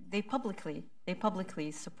they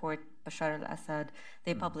publicly support Bashar al-Assad,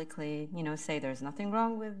 they publicly, say there's nothing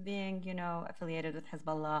wrong with being, affiliated with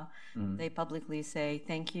Hezbollah. They publicly say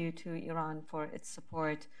thank you to Iran for its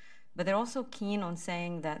support, but they're also keen on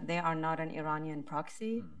saying that they are not an Iranian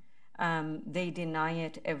proxy. They deny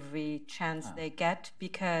it every chance they get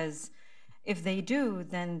because if they do,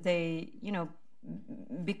 then they,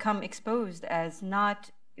 become exposed as not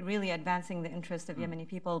really advancing the interest of Yemeni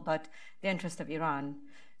people, but the interest of Iran.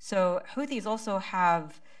 So Houthis also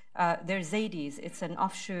have their Zaydis. It's an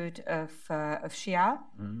offshoot of Shia,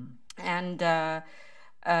 and the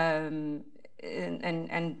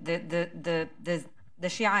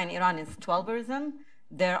Shia in Iran is Twelverism.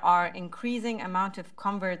 There are increasing amount of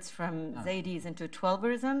converts from Zaydis into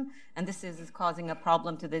Twelverism, and this is causing a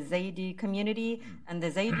problem to the Zaydi community and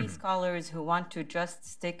the Zaydi scholars who want to just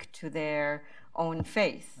stick to their own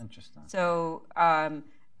faith. Interesting. So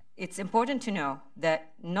it's important to know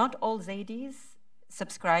that not all Zaydis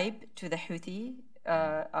subscribe to the Houthi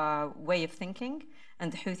way of thinking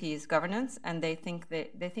and the Houthis' governance, and they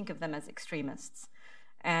think of them as extremists.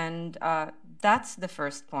 And that's the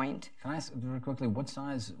first point. Can I ask very quickly,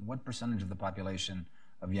 what percentage of the population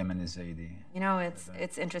of Yemen is Zaidi? You know,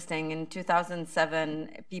 it's interesting. In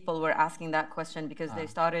 2007, people were asking that question because they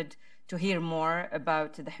started to hear more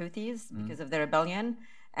about the Houthis because of the rebellion.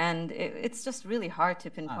 And it's just really hard to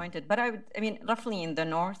pinpoint it. But I mean, roughly in the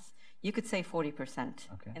north, you could say 40%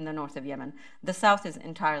 in the north of Yemen. The south is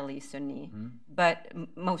entirely Sunni, but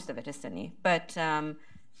most of it is Sunni. But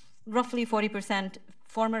roughly 40%.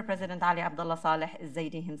 Former President Ali Abdullah Saleh is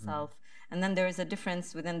Zaidi himself. And then there is a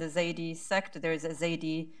difference within the Zaidi sect. There is a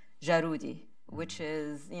Zaidi Jarudi, which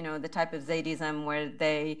is, you know, the type of Zaidism where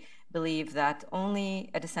they believe that only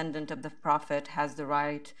a descendant of the Prophet has the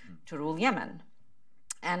right to rule Yemen.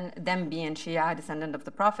 And them being Shia, descendant of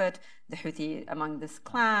the Prophet, the Houthi among this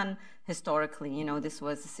clan, historically, you know, this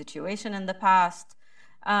was the situation in the past.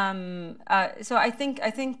 So I think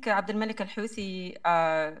Abdul Malik al-Houthi,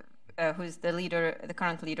 who's the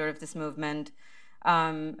current leader of this movement,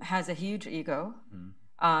 has a huge ego.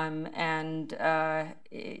 And,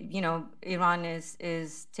 you know, Iran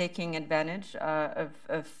is taking advantage of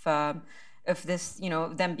this, you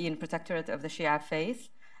know, them being protectorate of the Shia faith.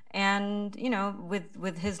 And, you know,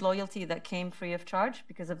 with his loyalty that came free of charge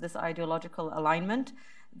because of this ideological alignment,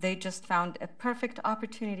 they just found a perfect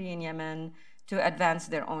opportunity in Yemen to advance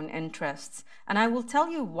their own interests. And I will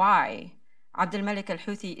tell you why Abdul Malik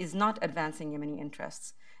al-Houthi is not advancing Yemeni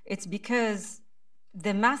interests. It's because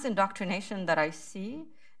the mass indoctrination that I see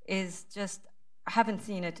is just, I haven't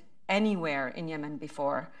seen it anywhere in Yemen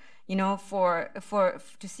before. You know,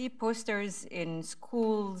 to see posters in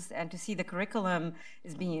schools and to see the curriculum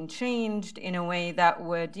is being changed in a way that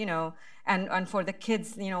would, you know, and for the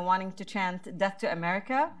kids, you know, wanting to chant "Death to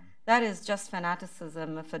America," that is just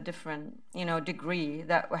fanaticism of a different, you know, degree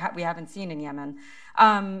that we haven't seen in Yemen.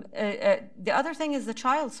 The other thing is the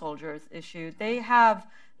child soldiers issue. They have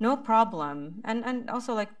no problem, and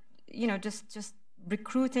also, like, you know, just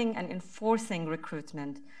recruiting and enforcing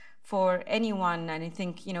recruitment for anyone. And I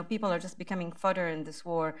think, you know, people are just becoming fodder in this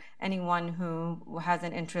war. Anyone who has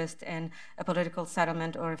an interest in a political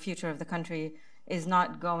settlement or a future of the country is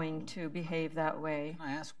not going to behave that way. Can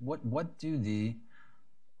I ask, what do the,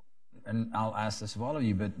 and I'll ask this of all of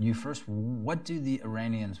you, but you first, what do the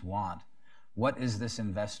Iranians want? What is this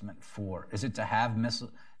investment for? Is it to have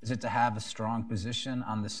is it to have a strong position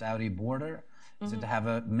on the Saudi border? Is it to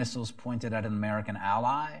have missiles pointed at an American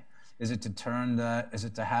ally? Is it to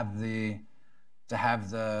have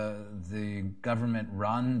the government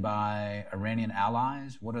run by Iranian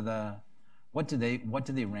allies? What do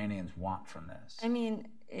the Iranians want from this? I mean,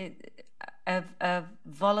 a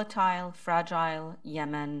volatile, fragile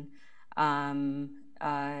Yemen,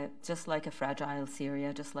 just like a fragile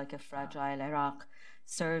Syria, just like a fragile Iraq,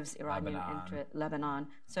 serves Lebanon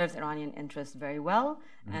serves Iranian interests very well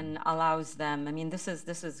and allows them. I mean, this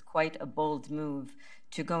is quite a bold move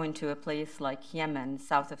to go into a place like Yemen,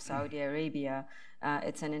 south of Saudi Arabia.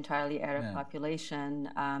 It's an entirely Arab population.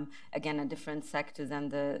 Again, a different sect than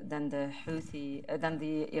the Houthi, than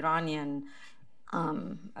the Iranian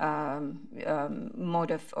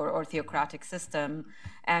mode of or theocratic system,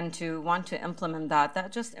 and to want to implement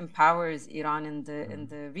that just empowers Iran in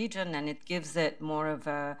the region, and it gives it more of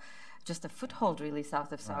just a foothold really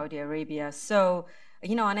south of Saudi Arabia. So,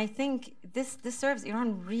 you know, and I think this serves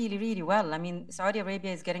Iran really, really well. I mean, Saudi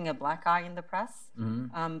Arabia is getting a black eye in the press.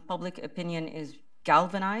 Public opinion is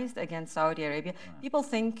galvanized against Saudi Arabia. People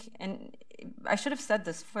think, and I should have said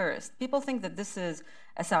this first, people think that this is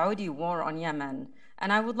a Saudi war on Yemen.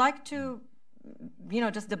 And I would like to, you know,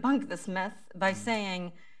 just debunk this myth by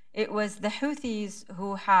saying it was the Houthis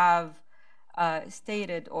who have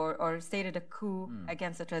stated a coup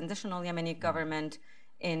against the transitional Yemeni government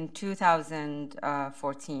in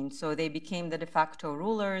 2014. So they became the de facto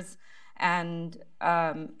rulers, and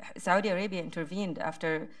Saudi Arabia intervened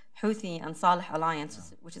after Houthi and Saleh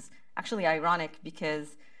alliance, which is actually ironic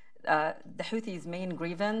because the Houthis' main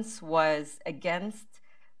grievance was against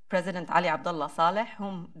President Ali Abdullah Saleh,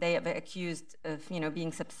 whom they have accused of, you know,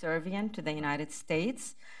 being subservient to the United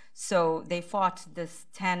States. So they fought this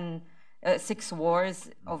 6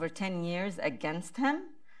 wars over 10 years against him.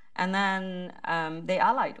 And then they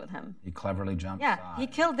allied with him. He cleverly jumped Yeah, aside. he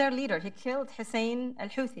killed their leader. He killed Hussein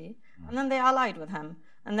al-Houthi, and then they allied with him.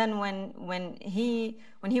 And then when he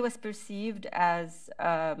was perceived as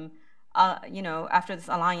you know, after this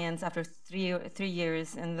alliance, after three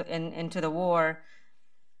years into the war,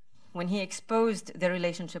 when he exposed their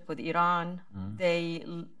relationship with Iran,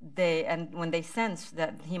 and when they sensed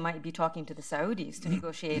that he might be talking to the Saudis to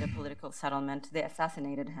negotiate a political settlement, they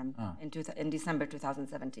assassinated him in December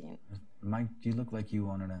 2017. Mike, do you look like you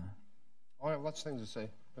wanted to? Oh, I have lots of things to say.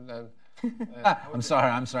 I'm sorry.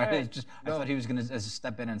 Right. I thought he was going to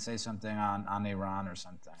step in and say something on Iran or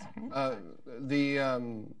something. On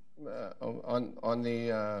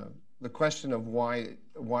the question of why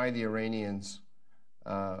the Iranians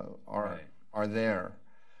are there,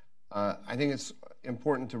 I think it's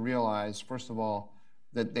important to realize, first of all,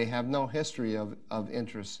 that they have no history of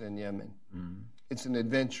interests in Yemen. It's an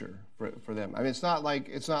adventure for them. I mean, it's not like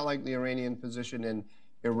the Iranian position in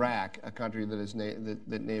Iraq, a country that is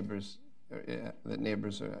that neighbors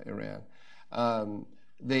Iran.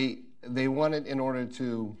 They want it in order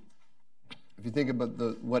to, if you think about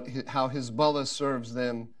how Hezbollah serves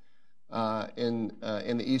them in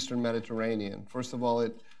the Eastern Mediterranean. First of all,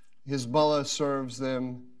 Hezbollah serves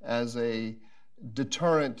them as a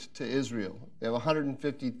deterrent to Israel. They have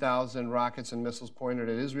 150,000 rockets and missiles pointed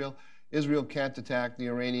at Israel. Israel can't attack the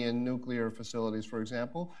Iranian nuclear facilities, for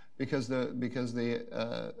example, or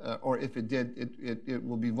if it did, it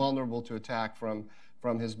will be vulnerable to attack from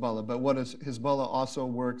Hezbollah. But Hezbollah also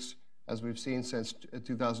works, as we've seen since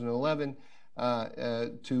 2011,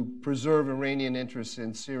 to preserve Iranian interests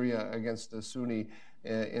in Syria against the Sunni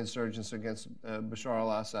insurgents against Bashar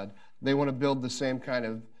al-Assad. They want to build the same kind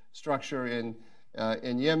of structure in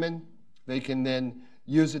Yemen. They can then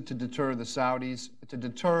use it to deter the Saudis,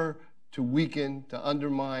 to weaken, to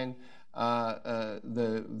undermine the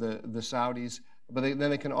Saudis. But then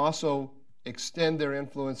they can also extend their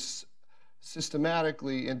influence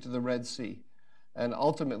systematically into the Red Sea. And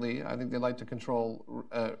ultimately, I think they like to control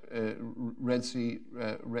Red Sea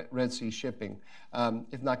shipping.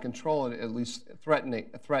 If not control it, at least threaten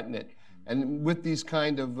it. And with these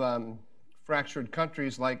kind of fractured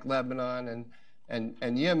countries like Lebanon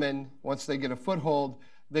and Yemen, once they get a foothold,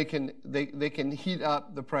 they can heat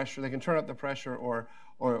up the pressure. They can turn up the pressure or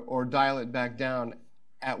dial it back down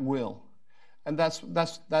at will, and that's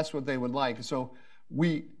what they would like. So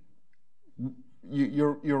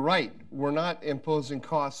you're right. We're not imposing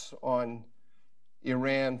costs on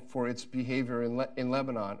Iran for its behavior in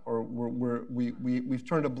Lebanon, or we've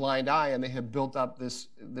turned a blind eye, and they have built up this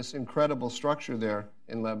incredible structure there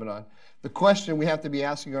in Lebanon. The question we have to be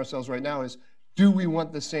asking ourselves right now is, do we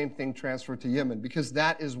want the same thing transferred to Yemen? Because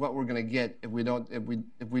that is what we're going to get if we don't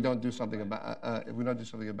do something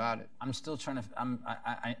about it. I'm still trying to.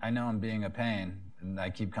 I know I'm being a pain, and I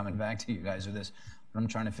keep coming back to you guys with this. But I'm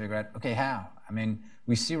trying to figure out, okay, how? I mean,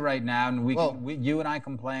 we see right now, and you and I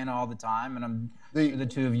complain all the time, and I'm sure the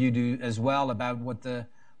two of you do as well, about what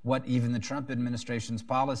even the Trump administration's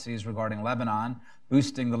policies regarding Lebanon,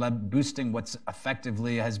 boosting what's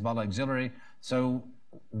effectively a Hezbollah auxiliary. So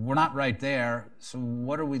we're not right there. So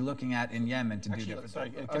what are we looking at in Yemen to do different? Sorry,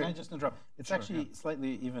 can I just interrupt? It's actually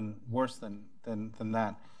slightly even worse than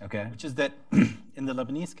that. Okay. Which is that in the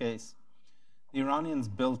Lebanese case, the Iranians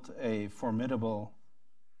built a formidable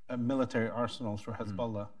military arsenals for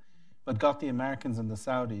Hezbollah, but got the Americans and the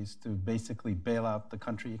Saudis to basically bail out the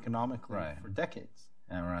country economically for decades.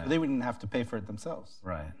 Yeah, right. So they wouldn't have to pay for it themselves.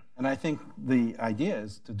 Right. And I think the idea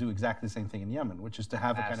is to do exactly the same thing in Yemen, which is to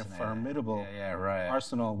have a kind of formidable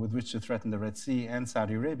arsenal with which to threaten the Red Sea and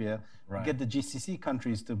Saudi Arabia, and get the GCC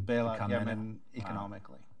countries to bail out Yemen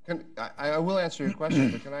economically. I will answer your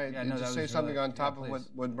question, but can I just say something on top of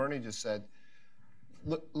what Bernie just said?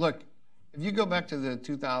 Look, if you go back to the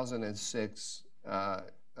 2006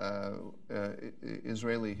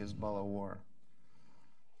 Israeli-Hezbollah war,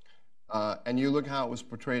 and you look how it was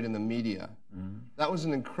portrayed in the media, that was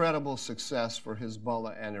an incredible success for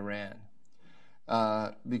Hezbollah and Iran,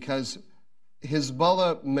 because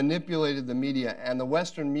Hezbollah manipulated the media, and the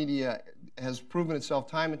Western media has proven itself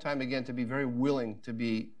time and time again to be very willing to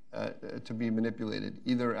be manipulated,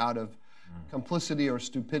 either out of complicity or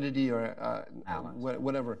stupidity or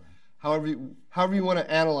whatever. However you want to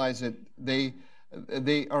analyze it, they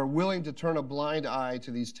are willing to turn a blind eye to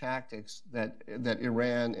these tactics that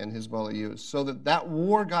Iran and Hezbollah use, so that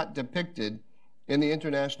war got depicted in the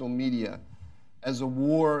international media as a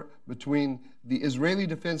war between the Israeli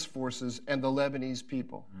Defense Forces and the Lebanese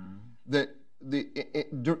people.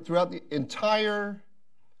 Throughout the entire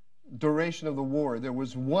duration of the war, there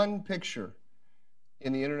was one picture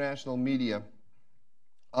in the international media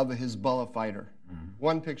of a Hezbollah fighter.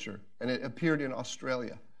 One picture, and it appeared in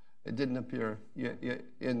Australia. It didn't appear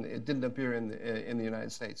in the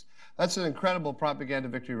United States. That's an incredible propaganda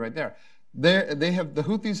victory right there. The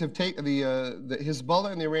Houthis have taken the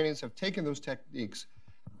Hezbollah and the Iranians have taken those techniques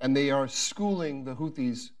and they are schooling the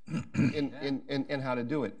Houthis in how to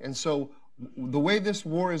do it. And so the way this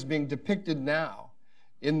war is being depicted now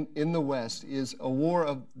in the West is a war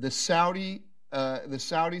of the Saudis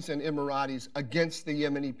and Emiratis against the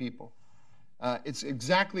Yemeni people.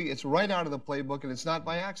 It's right out of the playbook, and it's not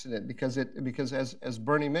by accident, because as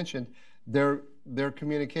Bernie mentioned, their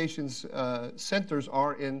communications centers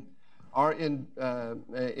are in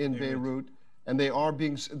Beirut, and they are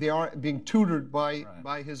being tutored by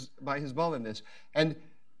Hezbollah in this. And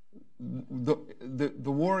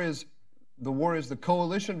the war is the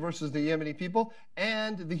coalition versus the Yemeni people,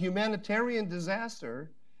 and the humanitarian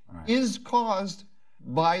disaster is caused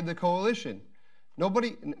by the coalition.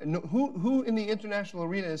 Who in the international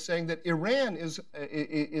arena is saying that Iran is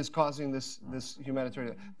causing this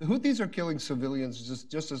humanitarian? The Houthis are killing civilians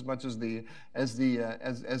just as much as the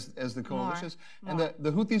coalitions, and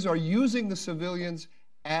the Houthis are using the civilians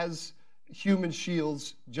as human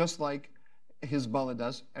shields, just like Hezbollah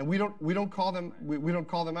does, and we don't call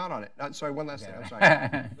them out on it. Sorry, one last thing. I'm sorry.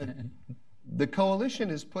 But the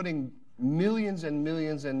coalition is putting millions and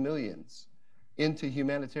millions and millions into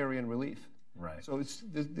humanitarian relief. Right. So it's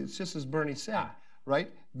just as Bernie said,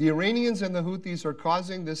 right? The Iranians and the Houthis are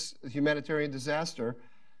causing this humanitarian disaster.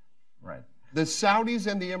 Right. The Saudis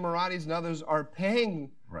and the Emiratis and others are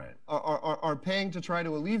paying. Right. Are paying to try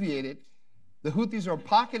to alleviate it. The Houthis are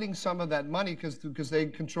pocketing some of that money because they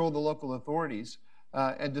control the local authorities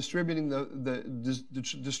and distributing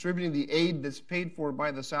distributing the aid that's paid for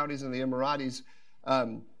by the Saudis and the Emiratis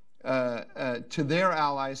to their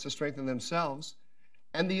allies to strengthen themselves.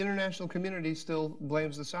 And the international community still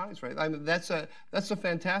blames the Saudis, right? I mean, that's a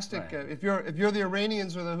fantastic. If you're the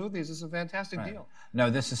Iranians or the Houthis, it's a fantastic deal. No,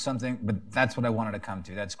 this is something, but that's what I wanted to come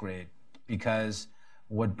to. That's great, because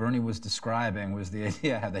what Bernie was describing was the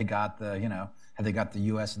idea how they got the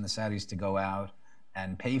U.S. and the Saudis to go out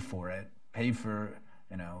and pay for it, pay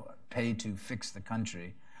to fix the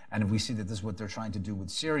country, and if we see that this is what they're trying to do with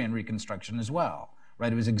Syrian reconstruction as well,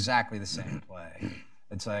 right? It was exactly the same play.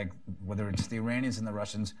 It's like, whether it's the Iranians and the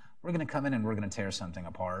Russians, we're going to come in and we're going to tear something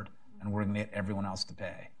apart, and we're going to get everyone else to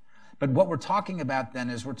pay. But what we're talking about then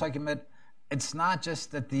is we're talking about, it's not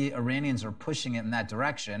just that the Iranians are pushing it in that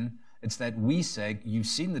direction, it's that we say, you've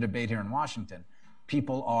seen the debate here in Washington,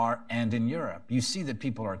 people are, and in Europe, you see that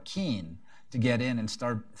people are keen to get in and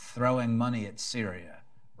start throwing money at Syria,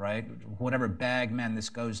 right? Whatever bag men this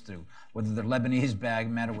goes through, whether they're Lebanese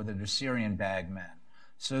bag men or whether they're Syrian bag men.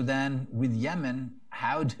 So then with Yemen,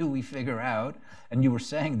 how do we figure out, and you were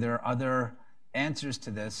saying there are other answers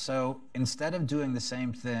to this, so instead of doing the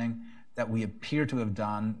same thing that we appear to have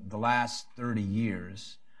done the last 30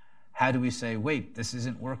 years, how do we say, wait, this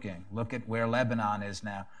isn't working? Look at where Lebanon is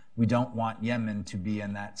now. We don't want Yemen to be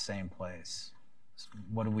in that same place.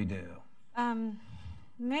 What do we do?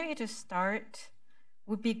 Maybe to start,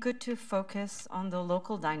 would be good to focus on the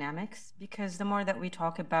local dynamics, because the more that we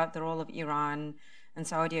talk about the role of Iran and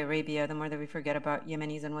Saudi Arabia, the more that we forget about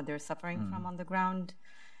Yemenis and what they're suffering from on the ground.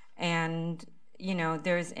 And,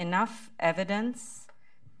 there's enough evidence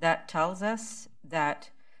that tells us that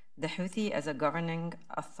the Houthi as a governing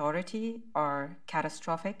authority are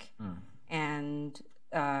catastrophic, and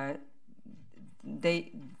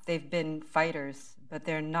they've been fighters, but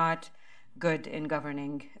they're not good in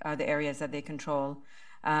governing the areas that they control.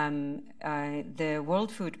 The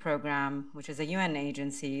World Food Program, which is a UN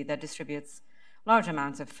agency that distributes large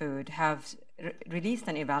amounts of food, have released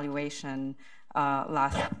an evaluation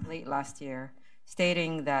late last year,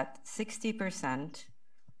 stating that 60%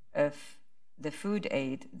 of the food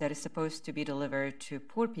aid that is supposed to be delivered to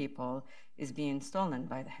poor people is being stolen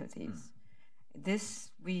by the Houthis. This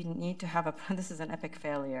is an epic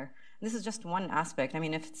failure. This is just one aspect. I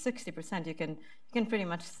mean, if it's 60%, you can pretty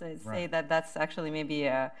much say that that's actually maybe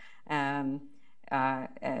an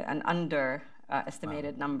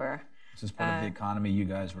underestimated number. This is part of the economy you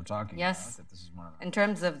guys were talking about. That this is one of them. In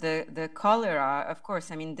terms of the cholera, of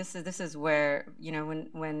course, I mean, this is where,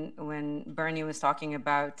 when Bernie was talking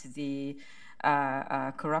about the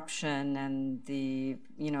corruption and the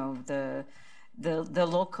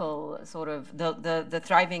local sort of the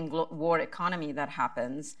thriving war economy that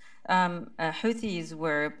happens, Houthis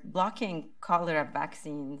were blocking cholera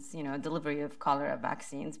vaccines, delivery of cholera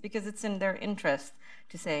vaccines, because it's in their interest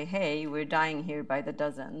to say, hey, we're dying here by the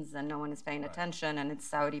dozens and no one is paying attention and it's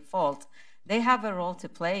Saudi fault. They have a role to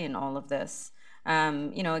play in all of this.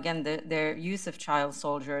 Again, their use of child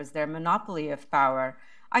soldiers, their monopoly of power.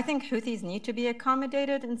 I think Houthis need to be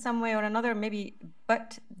accommodated in some way or another, maybe,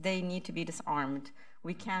 but they need to be disarmed.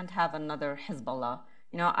 We can't have another Hezbollah.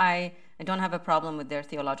 I don't have a problem with their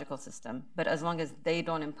theological system, but as long as they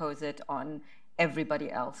don't impose it on everybody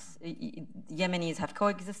else. Yemenis have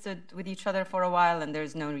coexisted with each other for a while, and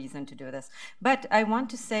there's no reason to do this. But I want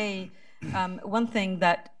to say one thing,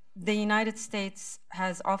 that the United States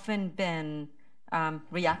has often been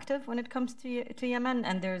reactive when it comes to Yemen,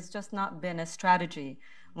 and there's just not been a strategy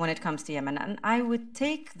when it comes to Yemen. And I would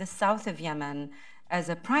take the south of Yemen as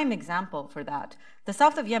a prime example for that. The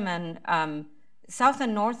south of Yemen, South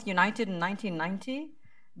and North united in 1990,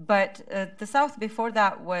 but the South before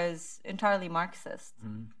that was entirely Marxist.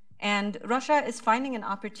 Mm-hmm. And Russia is finding an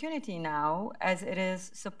opportunity now, as it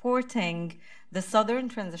is supporting the Southern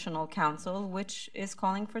Transitional Council, which is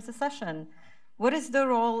calling for secession. What is the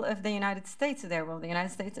role of the United States there? Well, the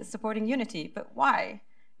United States is supporting unity, but why?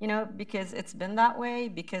 You know, because it's been that way,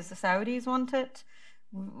 because the Saudis want it.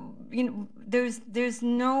 You know, there's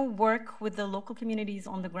no work with the local communities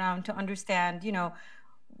on the ground to understand, you know,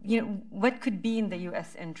 what could be in the U.S.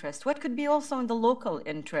 interest, what could be also in the local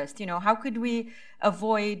interest. You know, how could we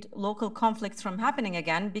avoid local conflicts from happening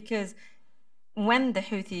again? Because when the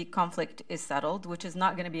Houthi conflict is settled, which is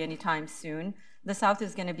not going to be anytime soon, the South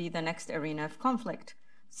is going to be the next arena of conflict.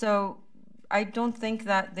 So I don't think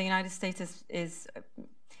that the United States is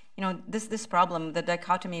you know, this problem, the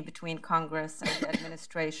dichotomy between Congress and the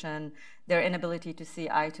administration, their inability to see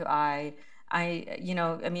eye to eye. You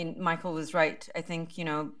know, I mean, Michael was right. I think, you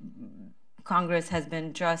know, Congress has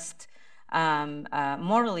been just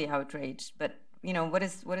morally outraged, but you know, what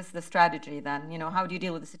is the strategy then? You know, how do you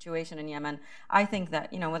deal with the situation in Yemen? I think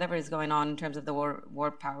that, you know, whatever is going on in terms of the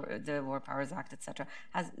War Powers Act, etc.,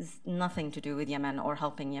 has nothing to do with Yemen or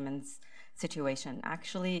helping Yemen's situation.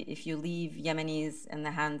 Actually, if you leave Yemenis in the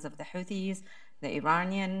hands of the Houthis, the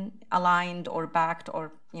Iranian aligned or backed,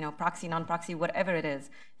 or, you know, proxy, non-proxy, whatever it is,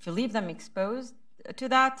 if you leave them exposed to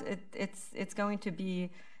that, it's going to be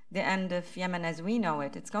the end of Yemen as we know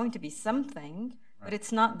it. It's going to be something, but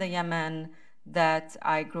it's not the Yemen that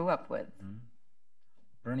I grew up with. Mm-hmm.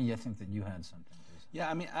 Bernie, I think that you had something. Yeah,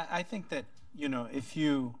 I mean, I think that, you know, if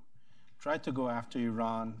you try to go after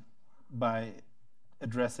Iran by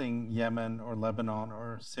addressing Yemen or Lebanon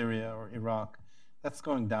or Syria or Iraq, that's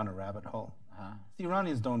going down a rabbit hole. Uh-huh. The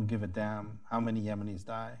Iranians don't give a damn how many Yemenis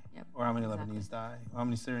die, or how many Lebanese die, or how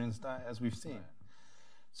many Syrians die, as we've seen. Right.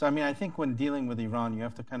 So, I mean, I think when dealing with Iran, you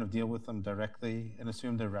have to kind of deal with them directly and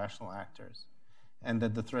assume they're rational actors, and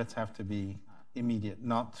that the threats have to be immediate,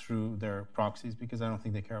 not through their proxies, because I don't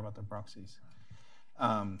think they care about their proxies.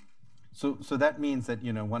 So that means that,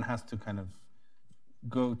 you know, one has to kind of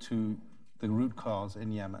go to the root cause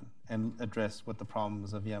in Yemen and address what the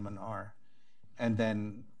problems of Yemen are, and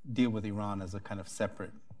then deal with Iran as a kind of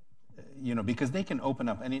separate, you know, because they can open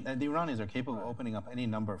up the Iranians are capable of opening up any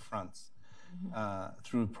number of fronts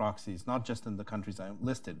through proxies, not just in the countries I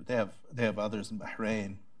listed. They have others in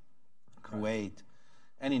Bahrain, Kuwait,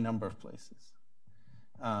 any number of places.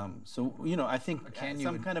 So, you know, I think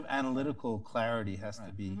some kind of analytical clarity has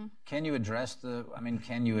to be. Mm-hmm. Can you address the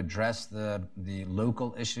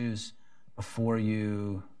local issues before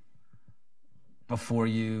you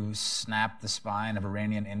snap the spine of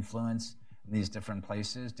Iranian influence in these different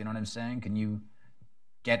places? Do you know what I'm saying? Can you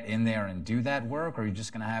get in there and do that work, or are you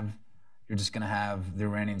just going to have the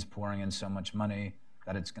Iranians pouring in so much money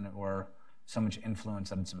that or so much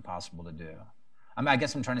influence that it's impossible to do? I mean, I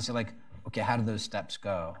guess I'm trying to say, like, okay, how do those steps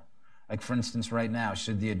go? Like, for instance, right now,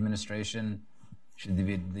 should the administration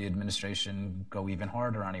go even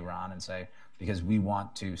harder on Iran and say, because we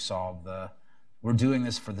want to we're doing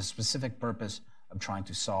this for the specific purpose of trying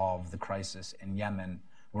to solve the crisis in Yemen.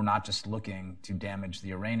 We're not just looking to damage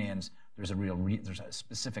the Iranians. There's a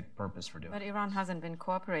specific purpose for doing it. But Iran hasn't been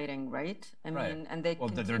cooperating, right? I mean, and they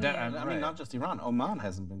continue. I mean, not just Iran. Oman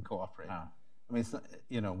hasn't been cooperating. Oh. I mean, it's not,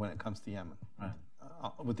 you know, when it comes to Yemen,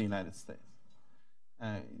 with the United States.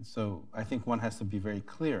 So I think one has to be very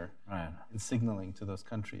clear in signaling to those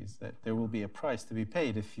countries that there will be a price to be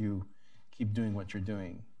paid if you keep doing what you're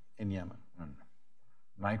doing in Yemen.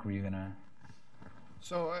 Mike, were you going to?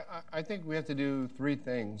 So I think we have to do three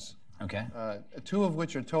things. Okay. Two of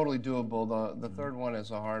which are totally doable. The third one is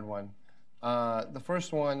a hard one. The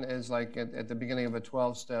first one is like at the beginning of a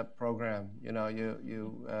 12-step program. You know,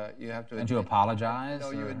 you have to. And you apologize? No,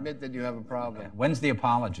 you admit that you have a problem. Okay. When's the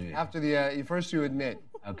apology? After the first, you admit.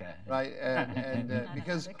 Okay. Right, and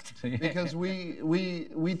because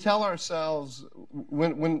we tell ourselves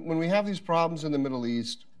when we have these problems in the Middle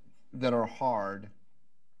East that are hard,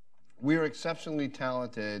 we are exceptionally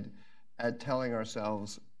talented at telling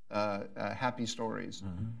ourselves happy stories,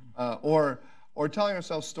 or telling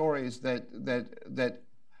ourselves stories that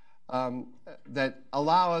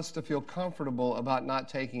allow us to feel comfortable about not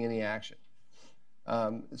taking any action.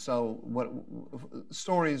 So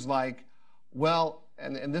stories like, Well,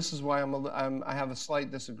 and this is why I have a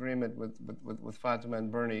slight disagreement with Fatima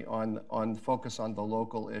and Bernie on focus on the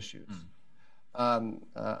local issues. I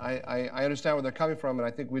understand where they're coming from, and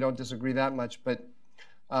I think we don't disagree that much. But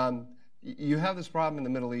you have this problem in the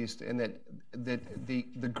Middle East in that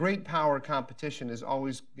the great power competition is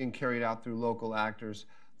always being carried out through local actors.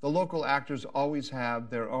 The local actors always have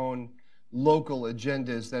their own local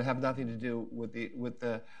agendas that have nothing to do with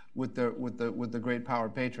the great power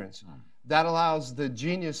patrons. That allows the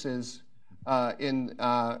geniuses who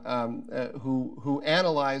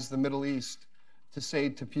analyze the Middle East to say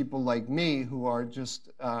to people like me, who are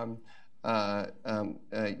just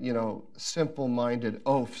simple-minded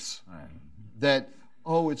oafs, that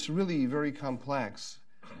it's really very complex,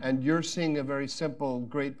 and you're seeing a very simple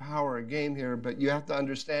great power game here, but you have to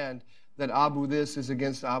understand that Abu this is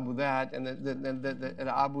against Abu that, and that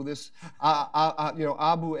Abu this,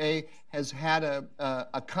 Abu A has had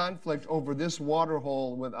a conflict over this water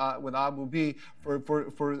hole with Abu B for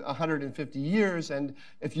 150 years, and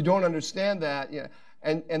if you don't understand that,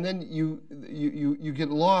 and then you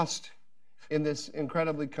get lost in this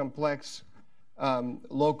incredibly complex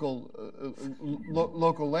local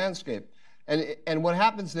landscape, and what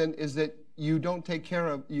happens then is that you don't take care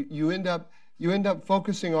of you end up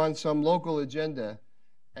focusing on some local agenda,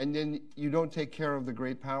 and then you don't take care of the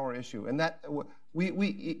great power issue. And that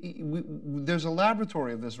there's a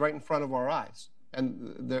laboratory of this right in front of our eyes.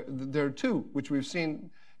 And there are two, which we've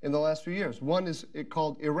seen in the last few years. One is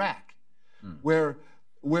called Iraq, where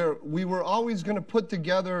we were always going to put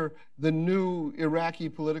together the new Iraqi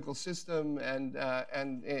political system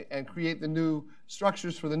and create the new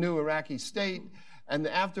structures for the new Iraqi state. And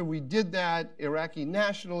after we did that, Iraqi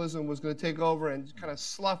nationalism was going to take over and kind of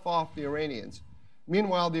slough off the Iranians.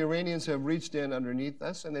 Meanwhile, the Iranians have reached in underneath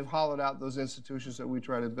us, and they've hollowed out those institutions that we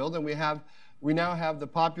try to build. And we now have the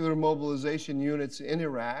popular mobilization units in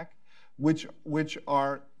Iraq, which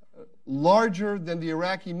are larger than the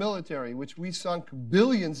Iraqi military, which we sunk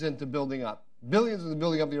billions into building up. Billions into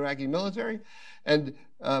building up the Iraqi military. And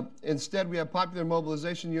instead, we have popular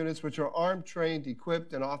mobilization units, which are armed, trained,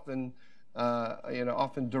 equipped, and often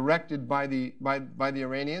directed by the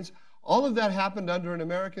Iranians. All of that happened under an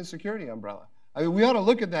American security umbrella. I mean, we ought to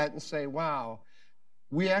look at that and say, wow,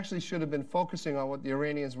 we actually should have been focusing on what the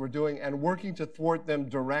Iranians were doing and working to thwart them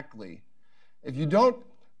directly. If you don't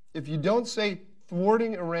say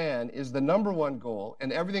thwarting Iran is the #1 goal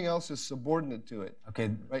and everything else is subordinate to it,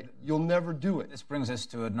 okay, right, you'll never do it. This brings us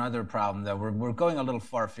to another problem, though. We're going a little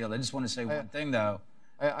far afield. I just want to say one thing, though.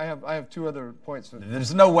 I have two other points.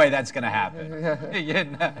 There's no way that's going to happen. You're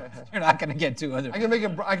not going to get two other. I can make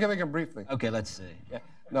it briefly. Okay, let's see. Yeah.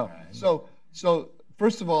 No. Right. So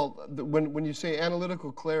first of all, when you say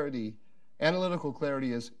analytical clarity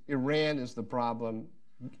is Iran is the problem.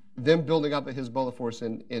 Them building up a Hezbollah force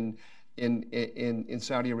in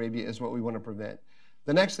Saudi Arabia is what we want to prevent.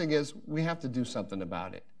 The next thing is we have to do something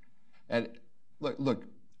about it. And look,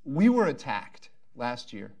 we were attacked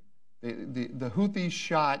last year. The Houthis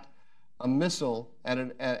shot a missile at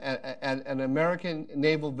an American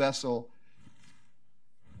naval vessel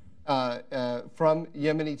from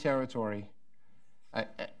Yemeni territory,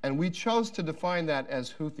 and we chose to define that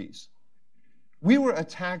as Houthis. We were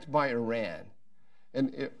attacked by Iran,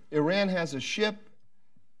 and Iran has a ship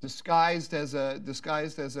disguised as a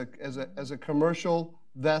commercial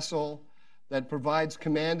vessel that provides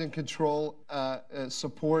command and control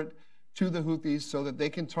support to the Houthis so that they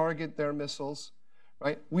can target their missiles,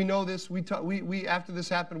 right? We know this. We after this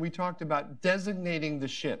happened, we talked about designating the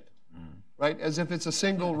ship, right, as if it's a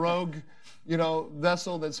single rogue,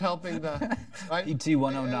 vessel that's helping the right. PT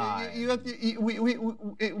 109.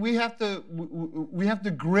 We have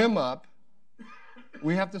to grim up.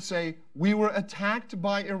 We have to say we were attacked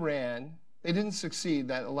by Iran. They didn't succeed.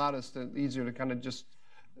 That allowed us easier to kind of just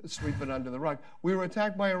sweep it under the rug. We were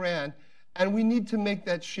attacked by Iran. And we need to make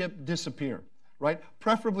that ship disappear, right?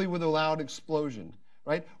 Preferably with a loud explosion,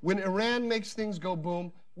 right? When Iran makes things go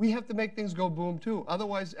boom, we have to make things go boom too.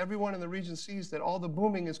 Otherwise, everyone in the region sees that all the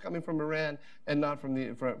booming is coming from Iran and not from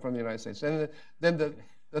the United States. And then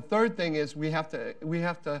the third thing is we have to,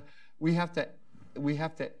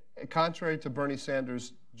 contrary to Bernie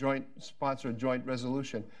Sanders' sponsored joint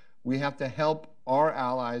resolution, we have to help our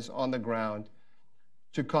allies on the ground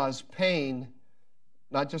to cause pain,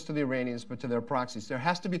 not just to the Iranians, but to their proxies.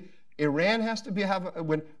 When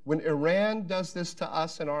Iran does this to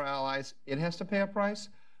us and our allies, it has to pay a price.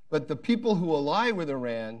 But the people who ally with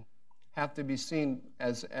Iran have to be seen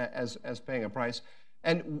as paying a price.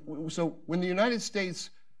 And so when the United States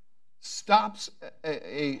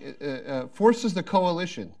forces the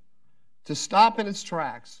coalition to stop in its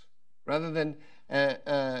tracks rather than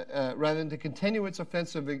to continue its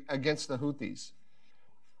offensive against the Houthis.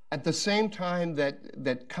 At the same time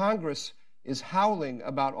that Congress is howling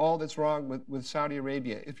about all that's wrong with Saudi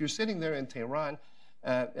Arabia. If you're sitting there in Tehran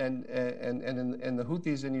and in the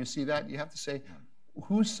Houthis and you see that, you have to say,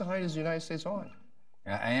 whose side is the United States on?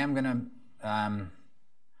 I am going to,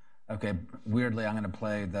 okay, weirdly, I'm going to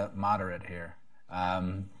play the moderate here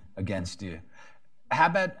against you. How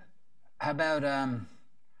about? Are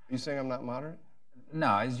you saying I'm not moderate?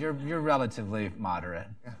 No, you're relatively moderate.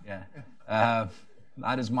 Yeah.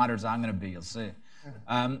 Not as moderate as I'm going to be, you'll see.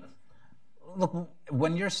 Look,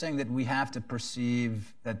 when you're saying that we have to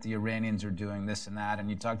perceive that the Iranians are doing this and that, and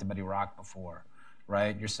you talked about Iraq before,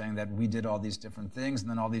 right? You're saying that we did all these different things, and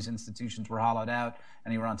then all these institutions were hollowed out,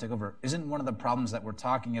 and Iran took over. Isn't one of the problems that we're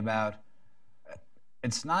talking about,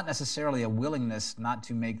 it's not necessarily a willingness not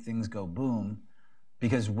to make things go boom,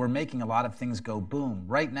 because we're making a lot of things go boom.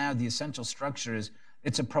 Right now, the essential structure is,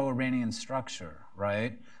 it's a pro-Iranian structure,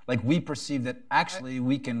 right? Like, we perceive that actually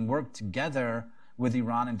we can work together with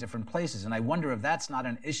Iran in different places. And I wonder if that's not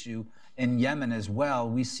an issue in Yemen as well.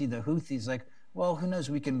 We see the Houthis like, well, who knows,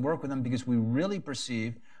 we can work with them, because we really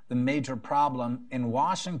perceive the major problem in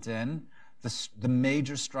Washington, the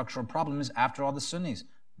major structural problem is, after all, the Sunnis.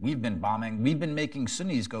 We've been bombing, we've been making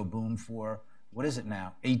Sunnis go boom for, what is it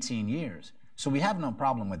now, 18 years. So we have no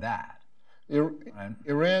problem with that. Right?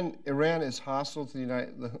 Iran is hostile to the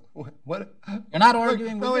United. What? You're not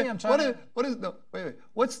arguing with me. I'm trying. Wait.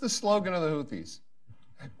 What's the slogan of the Houthis?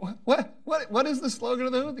 What is the slogan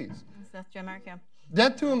of the Houthis? Death to America.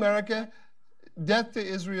 Death to America, death to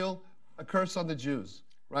Israel, a curse on the Jews.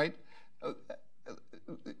 Right?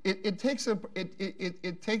 It takes a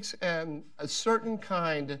certain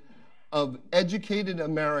kind of educated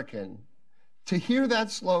American to hear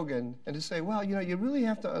that slogan and to say, well, you know, you really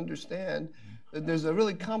have to understand that there's a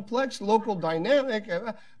really complex local dynamic,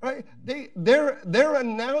 right? They're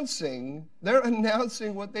announcing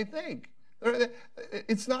what they think.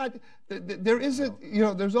 It's not, there isn't, you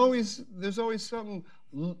know, there's always some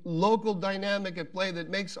local dynamic at play that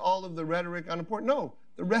makes all of the rhetoric unimportant. No,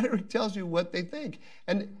 the rhetoric tells you what they think.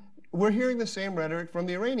 And we're hearing the same rhetoric from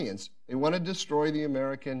the Iranians. They want to destroy the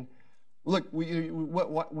American. Look, we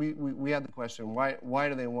had the question: why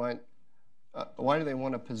do they want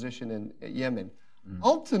a position in Yemen?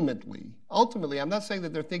 Ultimately, I'm not saying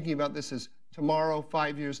that they're thinking about this as tomorrow,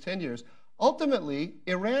 5 years, 10 years. Ultimately,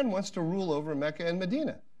 Iran wants to rule over Mecca and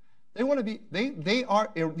Medina. They want to be. The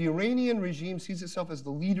Iranian regime sees itself as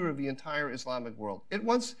the leader of the entire Islamic world. It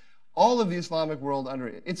wants all of the Islamic world under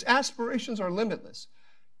it. Its aspirations are limitless.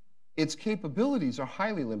 Its capabilities are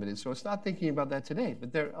highly limited, so it's not thinking about that today.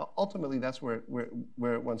 But ultimately, that's where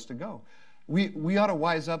it wants to go. We ought to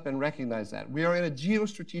wise up and recognize that. We are in a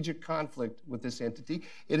geostrategic conflict with this entity.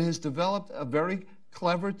 It has developed a very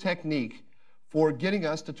clever technique for getting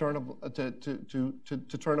us to turn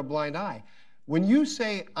a blind eye. When you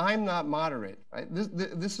say I'm not moderate, right?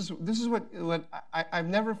 This is what I've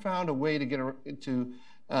never found a way to get to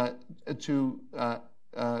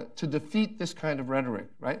defeat this kind of rhetoric,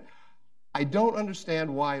 right? I don't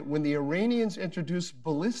understand why, when the Iranians introduce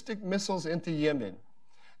ballistic missiles into Yemen,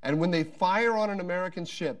 and when they fire on an American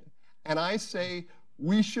ship, and I say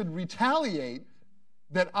we should retaliate,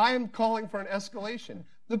 that I am calling for an escalation.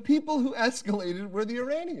 The people who escalated were the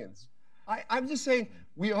Iranians. I'm just saying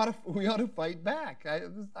we ought to fight back.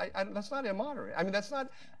 That's not immoderate. I mean, that's not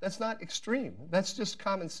extreme. That's just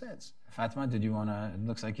common sense. Fatima, did you want to? It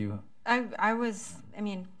looks like you.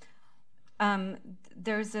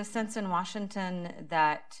 There's a sense in Washington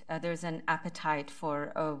that there's an appetite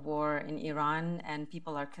for a war in Iran, and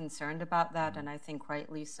people are concerned about that, and I think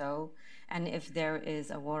rightly so. And if there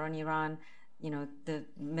is a war on Iran, you know, the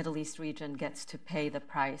Middle East region gets to pay the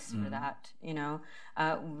price for that. You know,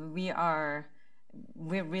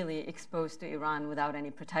 we're really exposed to Iran without any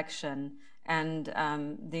protection, and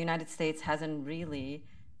the United States hasn't really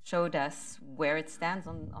showed us where it stands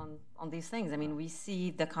on these things. I mean, we see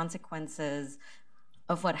the consequences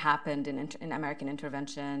of what happened in American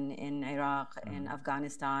intervention in Iraq, in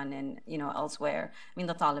Afghanistan, and elsewhere. I mean,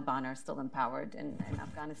 the Taliban are still empowered in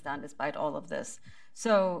Afghanistan despite all of this.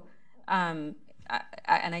 So, and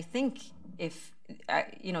I think if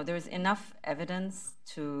there's enough evidence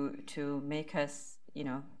to make us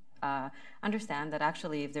understand that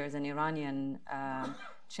actually if there's an Iranian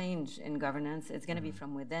change in governance, it's going to be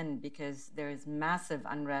from within, because there is massive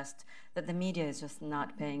unrest that the media is just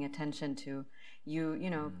not paying attention to.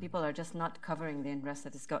 People are just not covering the unrest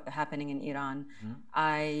that is happening in Iran.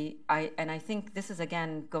 And I think this is,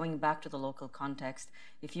 again, going back to the local context.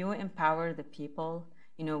 If you empower the people,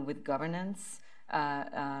 with governance,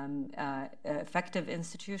 effective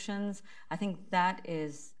institutions, I think that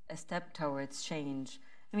is a step towards change.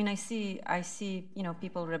 I mean, I see,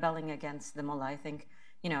 people rebelling against the mullah. I think,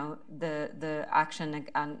 the action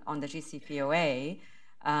on the JCPOA,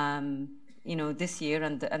 this year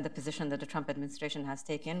and the position that the Trump administration has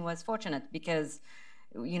taken was fortunate because,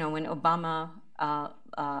 when Obama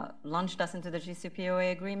launched us into the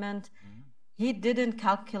JCPOA agreement, he didn't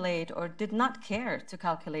calculate or did not care to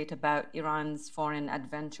calculate about Iran's foreign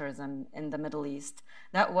adventures in the Middle East.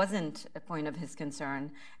 That wasn't a point of his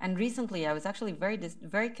concern. And recently, I was actually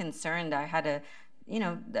very concerned. I had a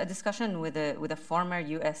discussion with a former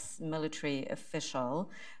U.S. military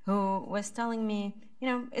official who was telling me,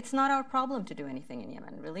 it's not our problem to do anything in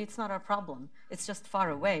Yemen. Really, it's not our problem. It's just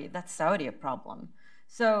far away. That's Saudi a problem.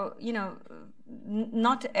 So,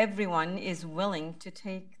 not everyone is willing to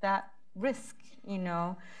take that risk,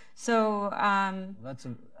 So I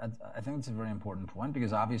think it's a very important point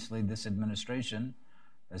because obviously this administration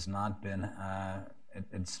has not been.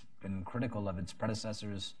 It's been critical of its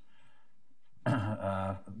predecessors'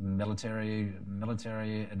 military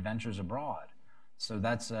adventures abroad. So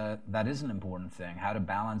that is an important thing. How to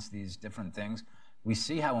balance these different things. We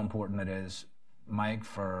see how important it is, Mike,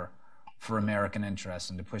 for American interests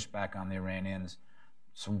and to push back on the Iranians.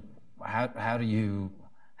 So how do you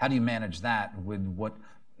manage that with what,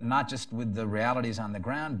 not just with the realities on the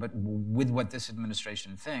ground, but with what this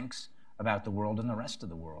administration thinks about the world and the rest of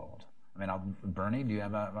the world? I mean, Bernie, do you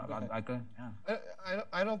have I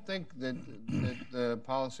don't think that the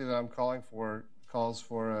policy that I'm calling for calls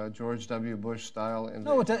for a George W. Bush style.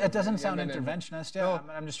 No, it doesn't sound interventionist. Yeah,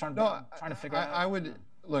 no, I'm just trying to figure out. I would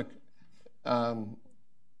look.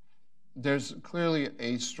 There's clearly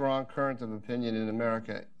a strong current of opinion in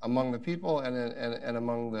America among the people and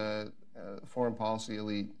among the foreign policy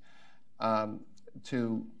elite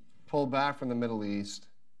to pull back from the Middle East.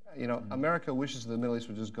 America wishes the Middle East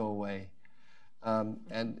would just go away.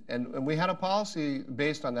 And we had a policy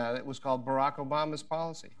based on that. It was called Barack Obama's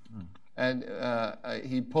policy. And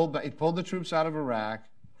he pulled the troops out of Iraq,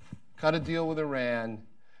 cut a deal with Iran,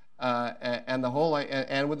 and the whole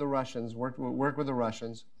and with the Russians, worked with the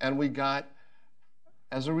Russians, and we got,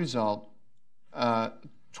 as a result,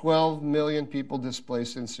 12 million people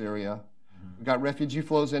displaced in Syria. We got refugee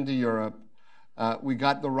flows into Europe. We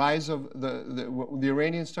got the rise of the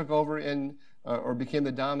Iranians took over or became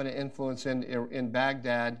the dominant influence in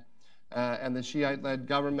Baghdad, and the Shiite-led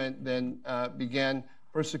government then began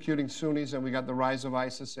persecuting Sunnis, and we got the rise of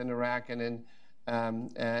ISIS in Iraq and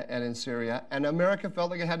in Syria, and America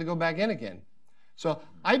felt like it had to go back in again. So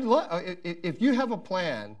if you have a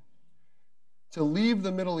plan to leave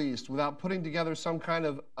the Middle East without putting together some kind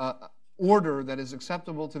of order that is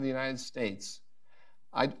acceptable to the United States,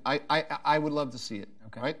 I would love to see it.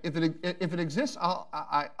 Okay. Right? If it exists,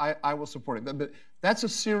 I will support it. But that's a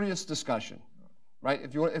serious discussion, right?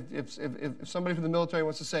 If somebody from the military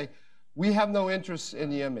wants to say, we have no interest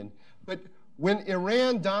in Yemen, but when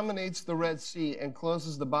Iran dominates the Red Sea and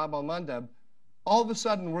closes the Bab al-Mandeb, all of a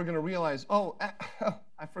sudden we're going to realize, oh,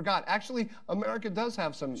 I forgot. Actually, America does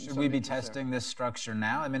have some. Should we be testing this structure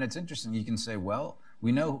now? I mean, it's interesting. You can say, well,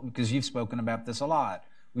 we know, because you've spoken about this a lot.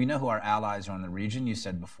 We know who our allies are in the region. You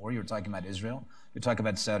said before, you were talking about Israel. You're talking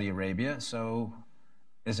about Saudi Arabia. So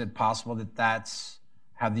is it possible that that's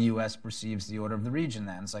how the U.S. perceives the order of the region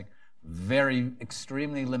then? It's like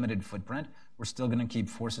extremely limited footprint. We're still going to keep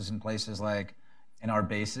forces in places like in our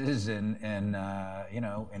bases in the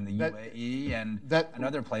UAE and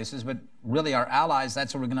other places. But really our allies,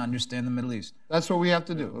 that's what we're going to understand the Middle East. That's what we have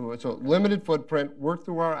to do. So limited footprint, work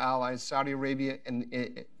through our allies, Saudi Arabia, and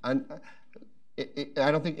I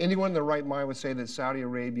don't think anyone in their right mind would say that Saudi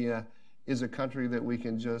Arabia is a country that we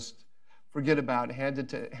can just forget about, hand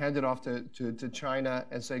it off to China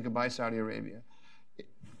and say goodbye, Saudi Arabia.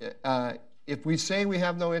 If we say we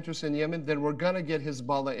have no interest in Yemen, then we're going to get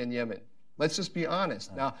Hezbollah in Yemen. Let's just be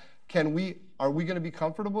honest. Now, are we going to be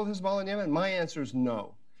comfortable with Hezbollah in Yemen? My answer is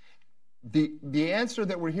no. The answer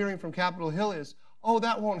that we're hearing from Capitol Hill is, oh,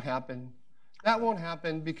 that won't happen. That won't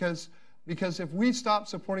happen because if we stop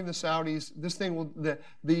supporting the Saudis, this thing will the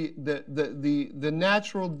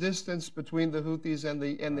natural distance between the Houthis and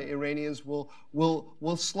the Iranians will lead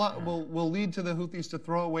to the Houthis to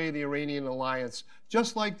throw away the Iranian alliance,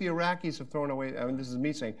 just like the Iraqis have thrown away. I mean, this is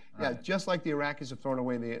me saying, just like the Iraqis have thrown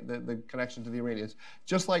away the connection to the Iranians,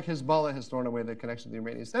 just like Hezbollah has thrown away the connection to the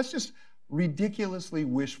Iranians. That's just ridiculously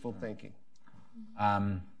wishful thinking.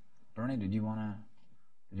 Bernie, did you want to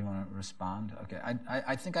respond? Okay,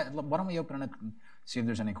 I think, why don't we open it up and see if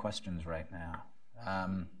there's any questions right now. Let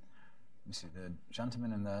me see, the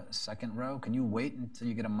gentleman in the second row, can you wait until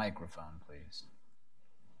you get a microphone, please?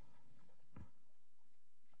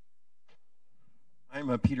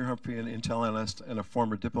 I'm Peter Humphrey, an intel analyst and a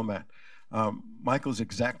former diplomat. Michael's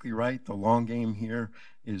exactly right. The long game here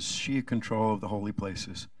is Shia control of the holy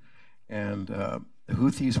places. And the